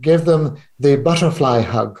 They give them the butterfly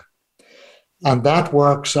hug. And that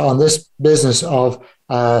works on this business of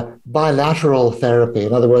bilateral therapy.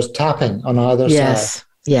 In other words, tapping on either side.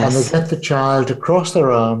 And they get the child to cross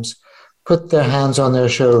their arms, put their hands on their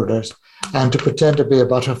shoulders, and to pretend to be a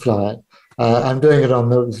butterfly. I'm doing it on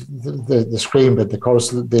the screen, but of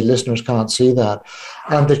course the listeners can't see that.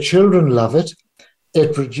 And the children love it.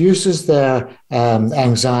 It reduces their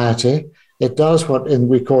anxiety. It does what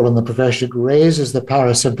we call in the profession, it raises the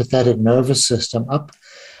parasympathetic nervous system up,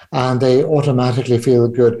 and they automatically feel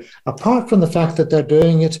good, apart from the fact that they're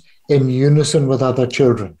doing it in unison with other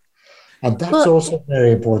children. And that's also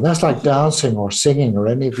very important. That's like dancing or singing or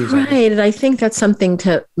any of these. Right. And I think that's something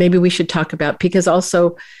maybe we should talk about, because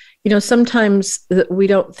also, you know, sometimes we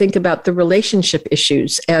don't think about the relationship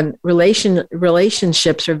issues, and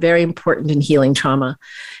relationships are very important in healing trauma.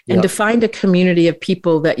 And to find a community of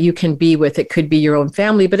people that you can be with, it could be your own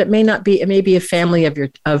family, but it may not be. It may be a family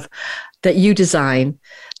that you design,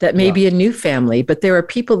 that may be a new family. But there are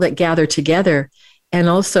people that gather together, and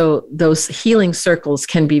also those healing circles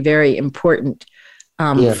can be very important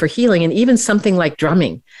for healing. And even something like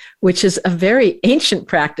drumming, which is a very ancient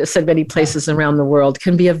practice in many places around the world,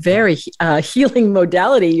 can be a very healing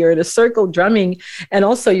modality. You're in a circle drumming, and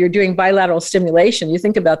also you're doing bilateral stimulation. You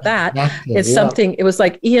think about that. Exactly, it's something, it was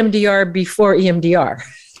like EMDR before EMDR.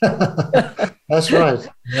 That's right.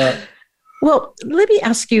 Yeah. Well, let me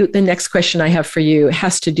ask you, the next question I have for you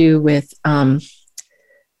has to do with,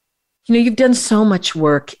 you've done so much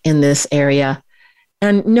work in this area.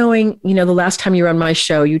 And knowing, the last time you were on my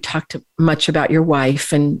show, you talked much about your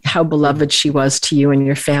wife and how beloved she was to you and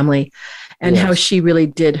your family, and how she really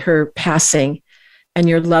did, her passing and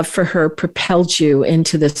your love for her propelled you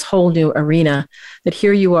into this whole new arena, that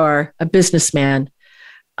here you are, a businessman,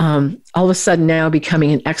 all of a sudden now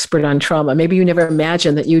becoming an expert on trauma. Maybe you never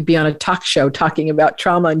imagined that you'd be on a talk show talking about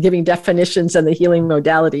trauma and giving definitions and the healing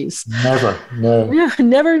modalities. Never, no. Yeah,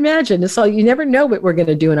 never imagined. So you never know what we're going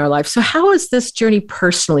to do in our life. So how has this journey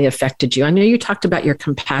personally affected you? I know you talked about your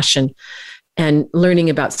compassion and learning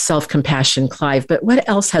about self-compassion, Clive, but what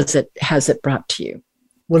else has it brought to you?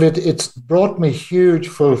 Well, it's brought me huge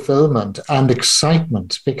fulfillment and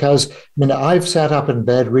excitement, because I've sat up in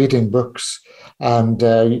bed reading books, and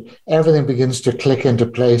everything begins to click into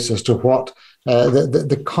place as to what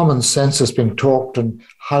the common sense is being talked and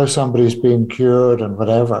how somebody's being cured and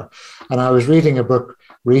whatever. And I was reading a book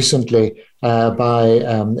recently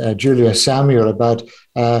by Julia Samuel about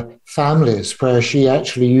families, where she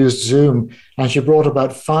actually used Zoom, and she brought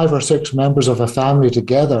about 5 or 6 members of a family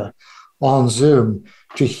together on Zoom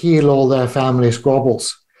to heal all their family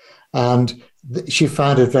squabbles. And she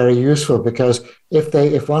found it very useful, because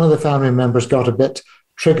if one of the family members got a bit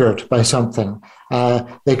triggered by something,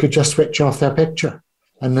 they could just switch off their picture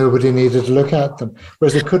and nobody needed to look at them.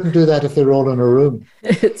 Whereas they couldn't do that if they were all in a room.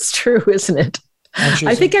 It's true, isn't it?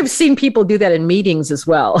 I think I've seen people do that in meetings as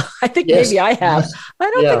well. I think maybe I have. Yes.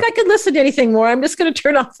 I don't think I can listen to anything more. I'm just going to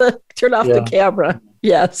turn off the camera.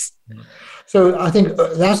 Yes. So I think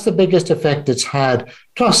that's the biggest effect it's had.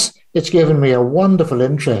 Plus, it's given me a wonderful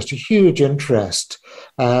interest, a huge interest,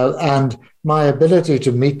 and my ability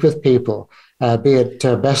to meet with people, be it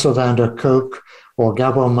Bessel van der Kolk or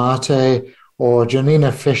Gabor Mate or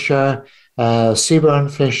Janina Fischer,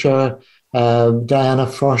 Seaburn Fisher, Diana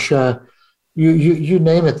Froscher, you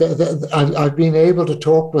name it. I've been able to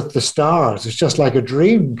talk with the stars. It's just like a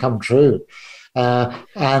dream come true.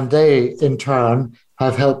 And they, in turn,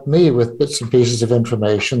 have helped me with bits and pieces of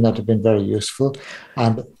information that have been very useful.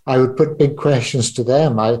 And I would put big questions to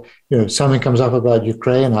them. Something comes up about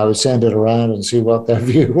Ukraine, I would send it around and see what their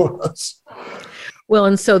view was. Well,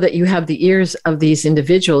 and so that you have the ears of these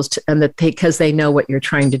individuals, and that because they know what you're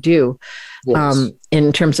trying to do,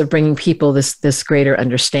 in terms of bringing people this greater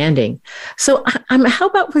understanding. So, how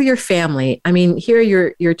about for your family? I mean, here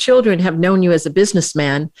your children have known you as a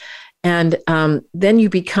businessman, and then you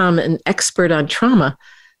become an expert on trauma.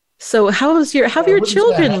 So how have your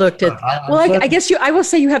children looked at? I guess I will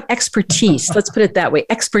say you have expertise. Let's put it that way: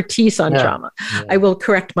 expertise on trauma. Yeah. I will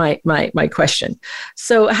correct my question.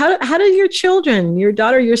 So how do your children, your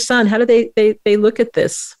daughter, your son, how do they look at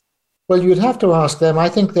this? Well, you'd have to ask them. I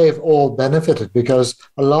think they've all benefited because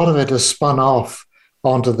a lot of it has spun off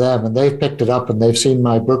onto them, and they've picked it up and they've seen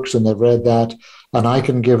my books and they've read that. And I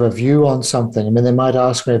can give a view on something. I mean, they might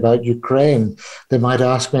ask me about Ukraine. They might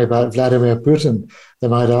ask me about Vladimir Putin. They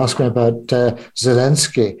might ask me about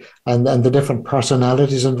Zelensky and the different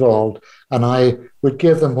personalities involved. And I would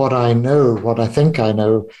give them what I know, what I think I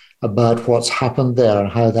know about what's happened there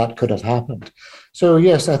and how that could have happened. So,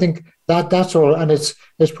 yes, I think that's all. And it's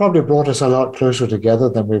probably brought us a lot closer together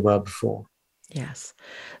than we were before. Yes.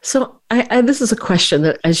 So this is a question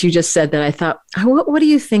that, as you just said, that I thought, what do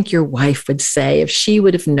you think your wife would say if she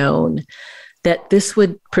would have known that this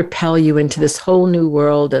would propel you into this whole new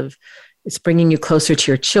world of it's bringing you closer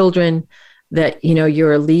to your children, that,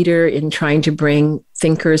 you're a leader in trying to bring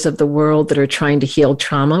thinkers of the world that are trying to heal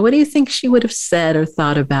trauma? What do you think she would have said or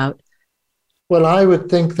thought about? Well, I would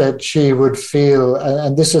think that she would feel,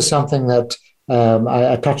 and this is something that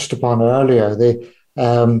I touched upon earlier,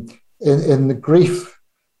 in the grief,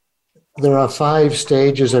 there are 5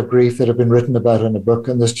 stages of grief that have been written about in a book,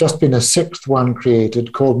 and there's just been a 6th one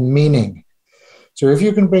created called meaning. So if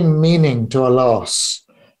you can bring meaning to a loss,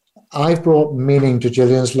 I've brought meaning to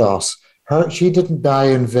Gillian's loss. She didn't die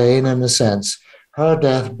in vain, in a sense. Her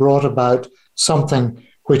death brought about something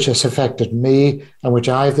which has affected me and which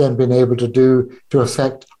I've then been able to do to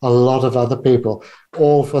affect a lot of other people,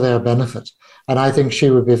 all for their benefit. And I think she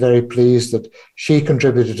would be very pleased that she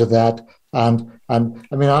contributed to that. And I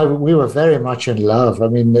mean, we were very much in love. I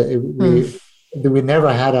mean, we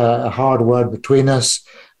never had a hard word between us.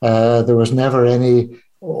 There was never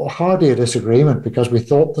hardly a disagreement because we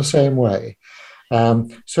thought the same way.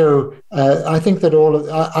 So I think that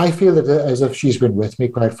I feel that as if she's been with me,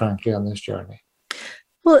 quite frankly, on this journey.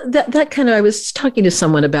 Well, that kind of, I was talking to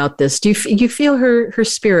someone about this. Do you feel her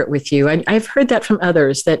spirit with you? I've heard that from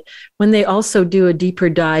others, that when they also do a deeper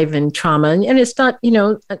dive in trauma, and it's not,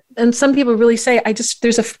 and some people really say,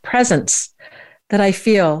 there's a presence that I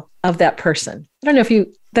feel of that person. I don't know if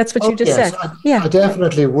that's what you just said. I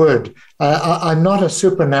definitely would. I'm not a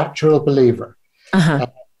supernatural believer,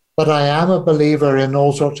 but I am a believer in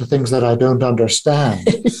all sorts of things that I don't understand.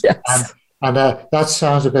 Yes. And that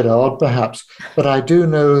sounds a bit odd, perhaps, but I do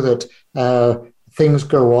know that things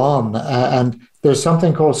go on. And there's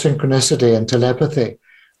something called synchronicity and telepathy,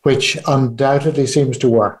 which undoubtedly seems to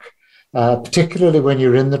work, particularly when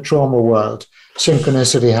you're in the trauma world.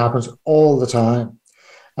 Synchronicity happens all the time.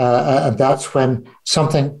 And that's when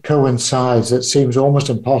something coincides. It seems almost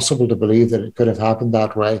impossible to believe that it could have happened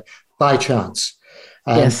that way by chance.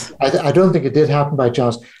 Yes. I don't think it did happen by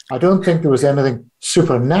chance. I don't think there was anything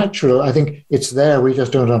supernatural. I think it's there. We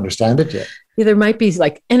just don't understand it yet. Yeah, there might be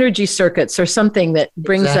like energy circuits or something that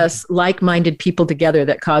brings us like-minded people together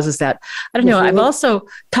that causes that. I don't know. I've also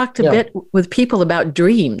talked a bit with people about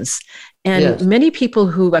dreams. And many people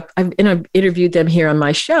who I've interviewed them here on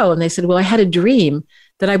my show, and they said, well, I had a dream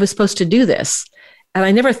that I was supposed to do this. And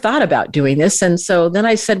I never thought about doing this. And so then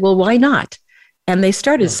I said, well, why not? And they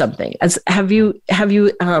started something. Have you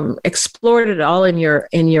explored it all in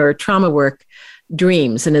your trauma work,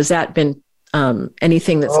 dreams? And has that been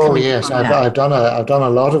anything that's coming? Oh yes, I've done a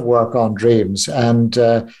lot of work on dreams, and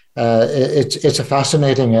it's a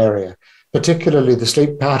fascinating area, particularly the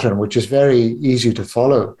sleep pattern, which is very easy to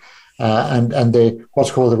follow, and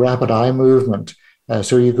what's called the rapid eye movement.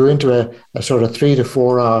 So you go into a sort of 3 to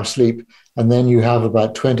 4 hour sleep, and then you have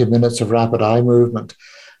about 20 minutes of rapid eye movement.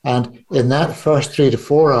 And in that first 3 to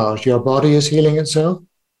 4 hours, your body is healing itself.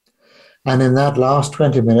 And in that last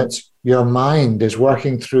 20 minutes, your mind is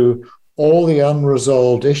working through all the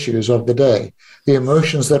unresolved issues of the day, the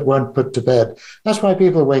emotions that weren't put to bed. That's why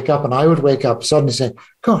people wake up, and I would wake up suddenly saying,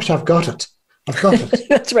 gosh, I've got it.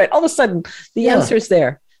 That's right. All of a sudden, the answer's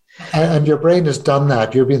there. And your brain has done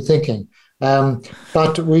that. You've been thinking.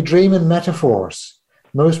 But we dream in metaphors.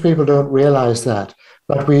 Most people don't realize that.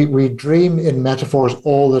 But we dream in metaphors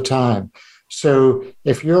all the time. So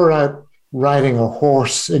if you're out riding a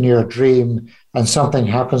horse in your dream and something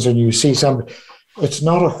happens and you see something, it's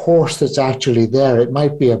not a horse that's actually there. It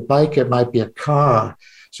might be a bike, it might be a car.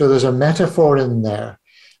 So there's a metaphor in there.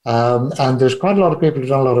 And there's quite a lot of people who've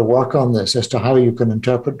done a lot of work on this as to how you can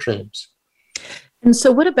interpret dreams. And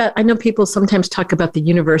so what about, I know people sometimes talk about the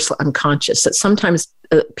universal unconscious, that sometimes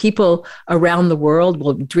people around the world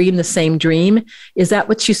will dream the same dream. Is that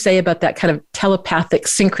what you say about that kind of telepathic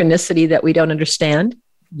synchronicity that we don't understand?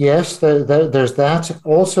 Yes, there's that.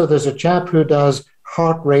 Also, there's a chap who does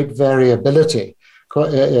heart rate variability,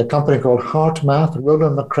 a company called HeartMath.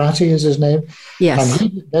 Roland McCratty is his name. Yes.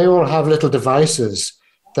 And they all have little devices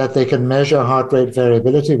that they can measure heart rate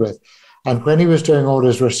variability with. And when he was doing all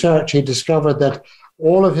his research, he discovered that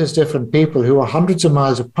all of his different people who were hundreds of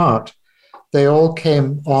miles apart, they all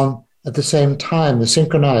came on at the same time, they're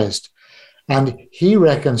synchronized. And he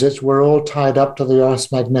reckons we're all tied up to the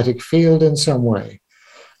Earth's magnetic field in some way.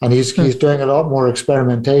 And he's doing a lot more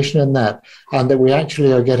experimentation in that, and that we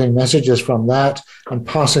actually are getting messages from that and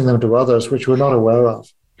passing them to others, which we're not aware of.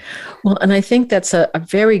 Well, and I think that's a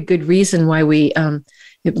very good reason why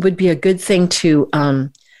it would be a good thing to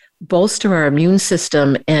bolster our immune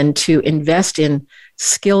system and to invest in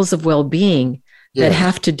skills of well-being that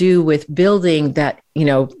have to do with building that,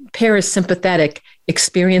 parasympathetic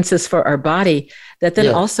experiences for our body that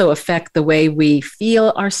then also affect the way we feel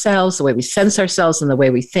ourselves, the way we sense ourselves, and the way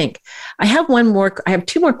we think. I have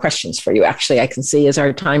two more questions for you, actually, I can see as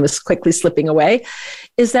our time is quickly slipping away,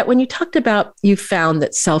 is that when you talked about, you found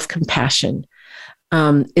that self-compassion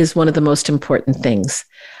is one of the most important things.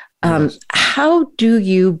 How do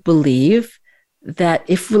you believe that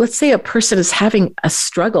if, let's say, a person is having a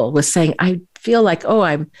struggle with saying, I feel like,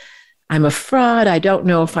 I'm a fraud, I don't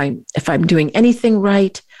know if I'm doing anything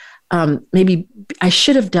right, maybe I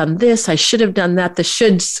should have done this, I should have done that, the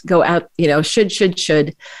shoulds go out,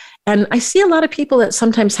 should. And I see a lot of people that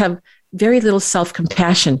sometimes have very little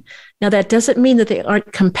self-compassion. Now, that doesn't mean that they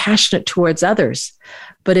aren't compassionate towards others,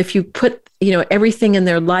 but if you put, everything in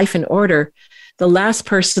their life in order, the last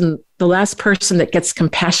person that gets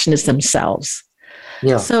compassion is themselves.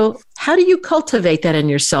 Yeah. So how do you cultivate that in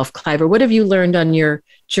yourself, Clive? Or what have you learned on your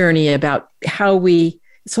journey about how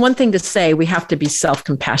it's one thing to say we have to be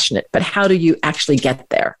self-compassionate, but how do you actually get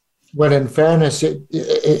there? Well, in fairness,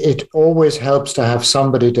 it always helps to have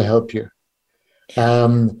somebody to help you.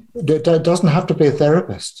 It doesn't have to be a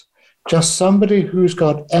therapist, just somebody who's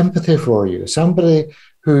got empathy for you, somebody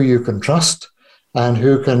who you can trust and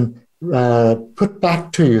who can put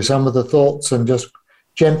back to you some of the thoughts and just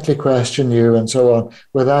gently question you and so on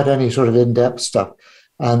without any sort of in-depth stuff.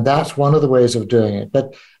 And that's one of the ways of doing it.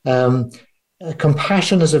 But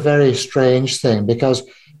compassion is a very strange thing because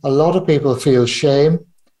a lot of people feel shame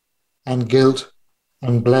and guilt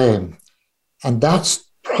and blame. And that's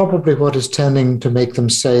probably what is tending to make them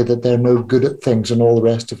say that they're no good at things and all the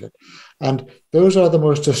rest of it. And those are the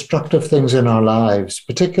most destructive things in our lives,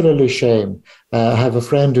 particularly shame. I have a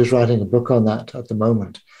friend who's writing a book on that at the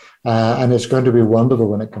moment, and it's going to be wonderful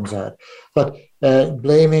when it comes out. But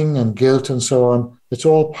blaming and guilt and so on, it's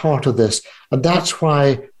all part of this. And that's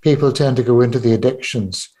why people tend to go into the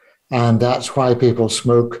addictions, and that's why people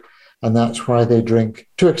smoke, and that's why they drink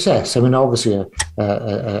to excess. I mean, obviously,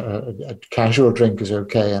 a casual drink is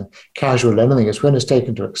okay, and casual anything is when it's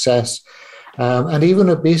taken to excess. And even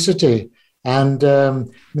obesity. And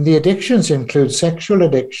the addictions include sexual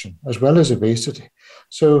addiction as well as obesity.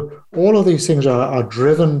 So all of these things are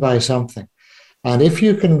driven by something. And if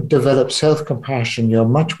you can develop self-compassion, you're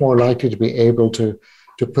much more likely to be able to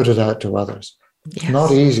put it out to others. Yes. It's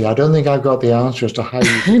not easy. I don't think I've got the answer as to how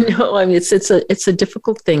you do No, I mean, it's a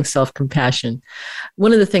difficult thing, self-compassion.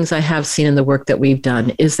 One of the things I have seen in the work that we've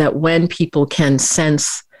done is that when people can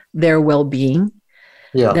sense their well-being,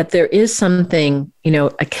 that there is something,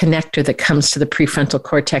 a connector that comes to the prefrontal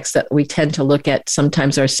cortex that we tend to look at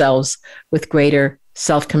sometimes ourselves with greater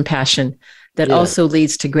self-compassion that also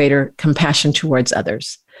leads to greater compassion towards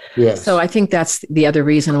others. Yes. So I think that's the other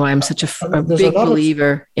reason why I'm such a big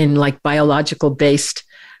believer in like biological based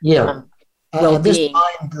well-being.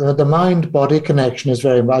 The mind-body connection is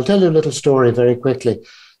very. I'll tell you a little story very quickly.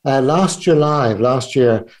 Last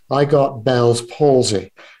year, I got Bell's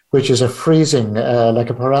palsy, which is a freezing, like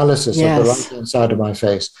a paralysis of the right-hand side of my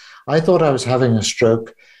face. I thought I was having a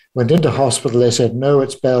stroke. Went into hospital. They said, no,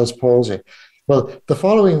 it's Bell's palsy. Well, the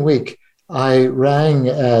following week, I rang,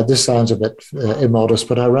 this sounds a bit immodest,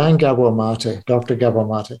 but I rang Gabor Mate, Dr. Gabor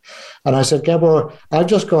Mate, and I said, Gabor, I've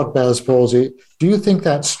just got Bell's palsy. Do you think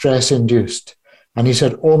that's stress-induced? And he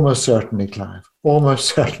said, almost certainly, Clive,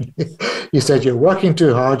 almost certainly. He said, you're working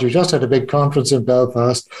too hard. You just had a big conference in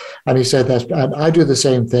Belfast. And he said that, and I do the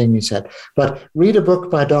same thing, he said. But read a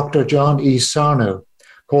book by Dr. John E. Sarno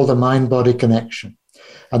called The Mind-Body Connection.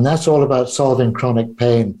 And that's all about solving chronic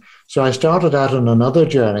pain. So I started out on another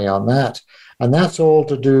journey on that. And that's all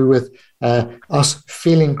to do with us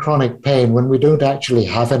feeling chronic pain when we don't actually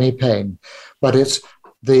have any pain. But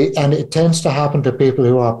and it tends to happen to people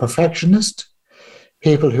who are perfectionists,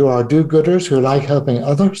 people who are do-gooders, who like helping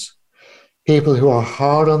others, people who are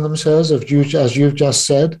hard on themselves, as you've just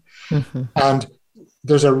said. Mm-hmm. And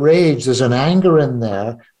there's a rage, there's an anger in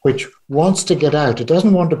there which wants to get out. It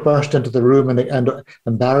doesn't want to burst into the room and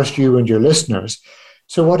embarrass you and your listeners.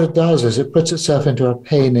 So what it does is it puts itself into a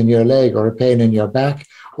pain in your leg or a pain in your back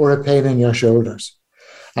or a pain in your shoulders.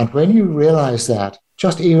 And when you realize that,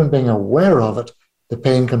 just even being aware of it, the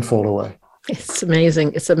pain can fall away. It's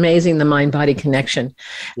amazing. It's amazing, the mind-body connection.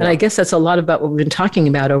 And I guess that's a lot about what we've been talking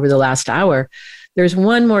about over the last hour. There's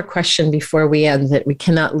one more question before we end that we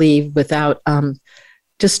cannot leave without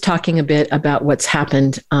just talking a bit about what's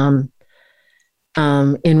happened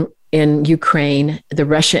in Ukraine, the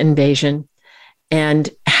Russia invasion, and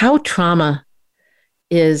how trauma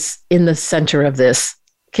is in the center of this.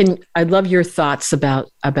 I'd love your thoughts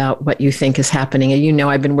about what you think is happening. And you know,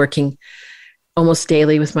 I've been working almost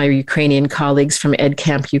daily with my Ukrainian colleagues from Ed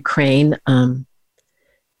Camp Ukraine,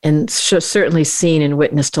 and certainly seen and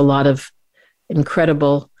witnessed a lot of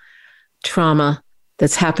incredible trauma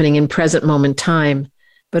that's happening in present moment time,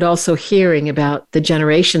 but also hearing about the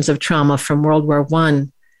generations of trauma from World War I,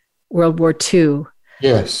 World War II,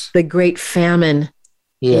 yes, the Great Famine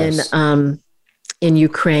in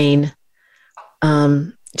Ukraine,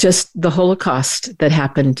 just the Holocaust that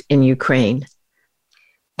happened in Ukraine.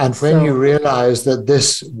 And when you realize that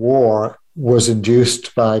this war was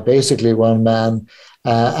induced by basically one man,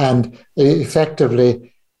 and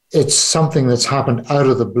effectively it's something that's happened out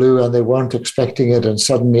of the blue and they weren't expecting it, and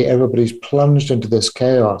suddenly everybody's plunged into this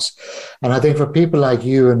chaos. And I think for people like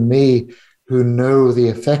you and me who know the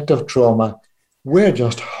effect of trauma, we're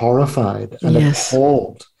just horrified and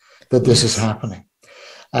appalled that this is happening.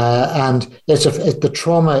 And the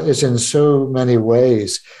trauma is in so many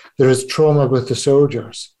ways. There is trauma with the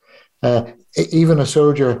soldiers. Even a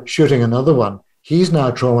soldier shooting another one, he's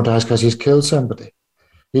now traumatized because he's killed somebody.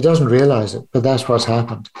 He doesn't realize it, but that's what's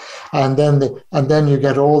happened. And then you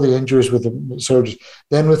get all the injuries with the soldiers.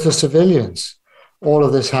 Then with the civilians, all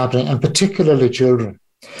of this happening, and particularly children.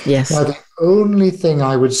 Yes. Now, the only thing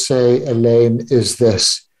I would say, Elaine, is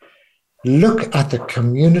this. Look at the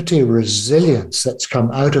community resilience that's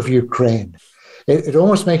come out of Ukraine. It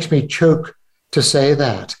almost makes me choke to say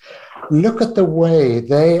that. Look at the way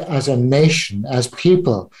they, as a nation, as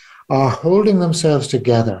people, are holding themselves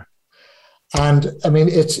together. And I mean,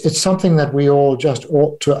 it's something that we all just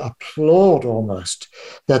ought to applaud almost,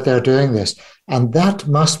 that they're doing this. And that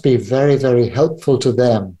must be very, very helpful to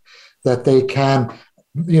them, that they can,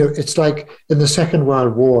 it's like in the Second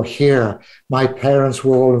World War here, my parents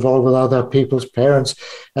were all involved with other people's parents,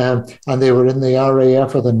 and they were in the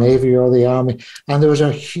RAF or the Navy or the Army, and there was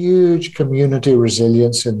a huge community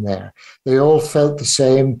resilience in there. They all felt the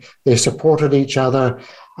same, they supported each other,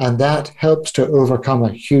 and that helps to overcome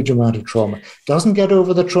a huge amount of trauma. Doesn't get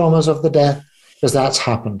over the traumas of the death, because that's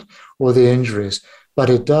happened, or the injuries, but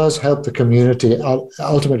it does help the community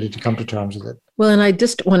ultimately to come to terms with it. Well, and I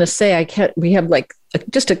just want to say, we have like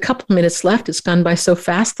just a couple minutes left. It's gone by so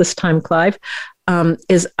fast this time, Clive. I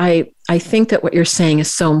think that what you're saying is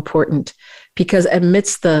so important, because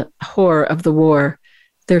amidst the horror of the war,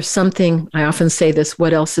 there's something, I often say this,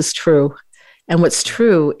 what else is true? And what's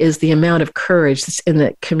true is the amount of courage that's in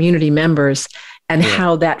the community members and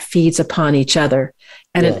how that feeds upon each other.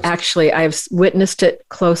 And it actually, I've witnessed it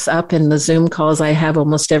close up in the Zoom calls I have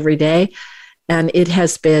almost every day, and it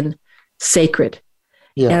has been sacred.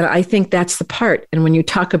 Yeah. And I think that's the part. And when you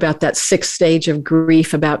talk about that sixth stage of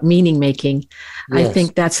grief about meaning making, I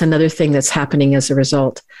think that's another thing that's happening as a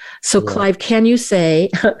result. So Clive, can you say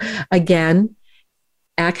again,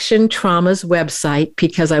 Action Trauma's website,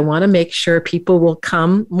 because I want to make sure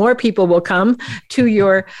more people will come to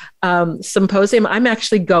your symposium. I'm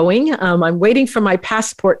actually going. I'm waiting for my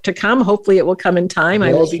passport to come. Hopefully it will come in time. Yes,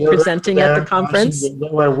 I will be presenting at the conference.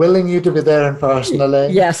 We're willing you to be there in person,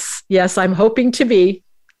 Elaine. Yes, I'm hoping to be.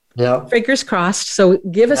 Yeah. Fingers crossed. So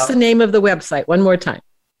give us the name of the website one more time.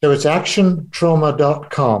 So it's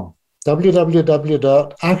actiontrauma.com,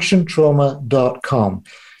 www.actiontrauma.com.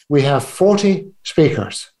 We have 40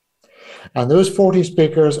 speakers, and those 40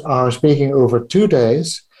 speakers are speaking over 2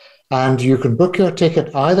 days, and you can book your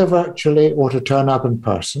ticket either virtually or to turn up in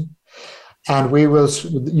person. And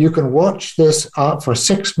you can watch this for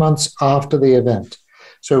 6 months after the event.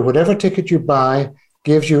 So whatever ticket you buy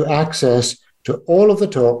gives you access to all of the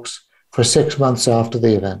talks for 6 months after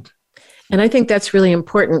the event. And I think that's really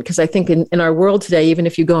important, because I think in our world today, even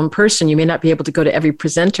if you go in person, you may not be able to go to every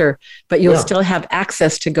presenter, but you'll still have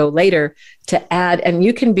access to go later to add, and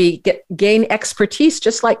you can gain expertise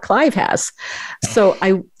just like Clive has. So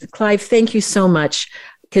Clive, thank you so much,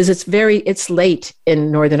 because it's late in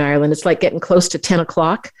Northern Ireland. It's like getting close to 10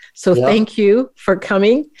 o'clock. So thank you for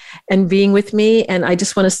coming and being with me. And I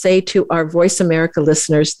just want to say to our Voice America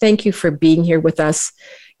listeners, thank you for being here with us.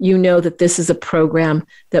 You know that this is a program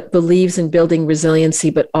that believes in building resiliency,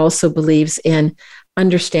 but also believes in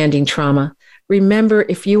understanding trauma. Remember,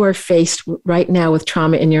 if you are faced right now with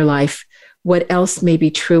trauma in your life, what else may be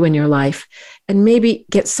true in your life? And maybe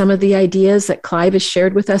get some of the ideas that Clive has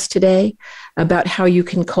shared with us today about how you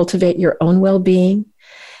can cultivate your own well-being.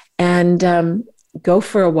 And go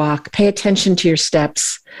for a walk, pay attention to your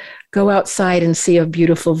steps, go outside and see a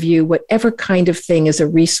beautiful view, whatever kind of thing is a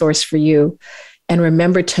resource for you. And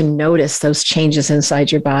remember to notice those changes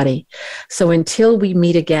inside your body. So until we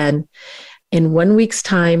meet again in 1 week's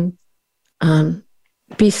time,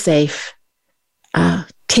 be safe,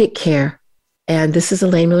 take care. And this is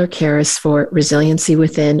Elaine Miller-Karas for Resiliency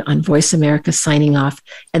Within on Voice America signing off.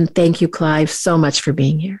 And thank you, Clive, so much for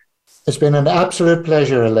being here. It's been an absolute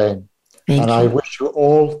pleasure, Elaine. Thank you. I wish you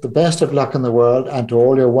all the best of luck in the world, and to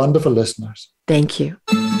all your wonderful listeners. Thank you.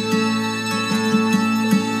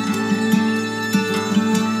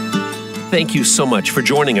 Thank you so much for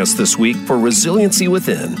joining us this week for Resiliency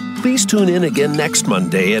Within. Please tune in again next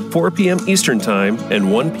Monday at 4 p.m. Eastern Time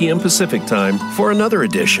and 1 p.m. Pacific Time for another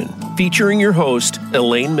edition featuring your host,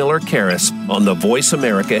 Elaine Miller-Karas, on the Voice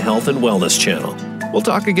America Health and Wellness Channel. We'll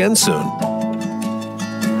talk again soon.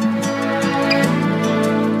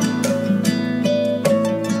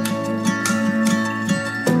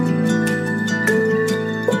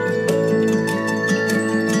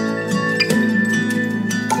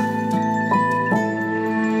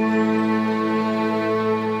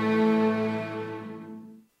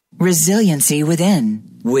 Resiliency Within,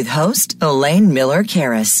 with host Elaine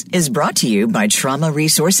Miller-Karas, is brought to you by Trauma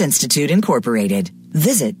Resource Institute, Incorporated.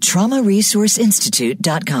 Visit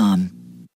TraumaResourceInstitute.com.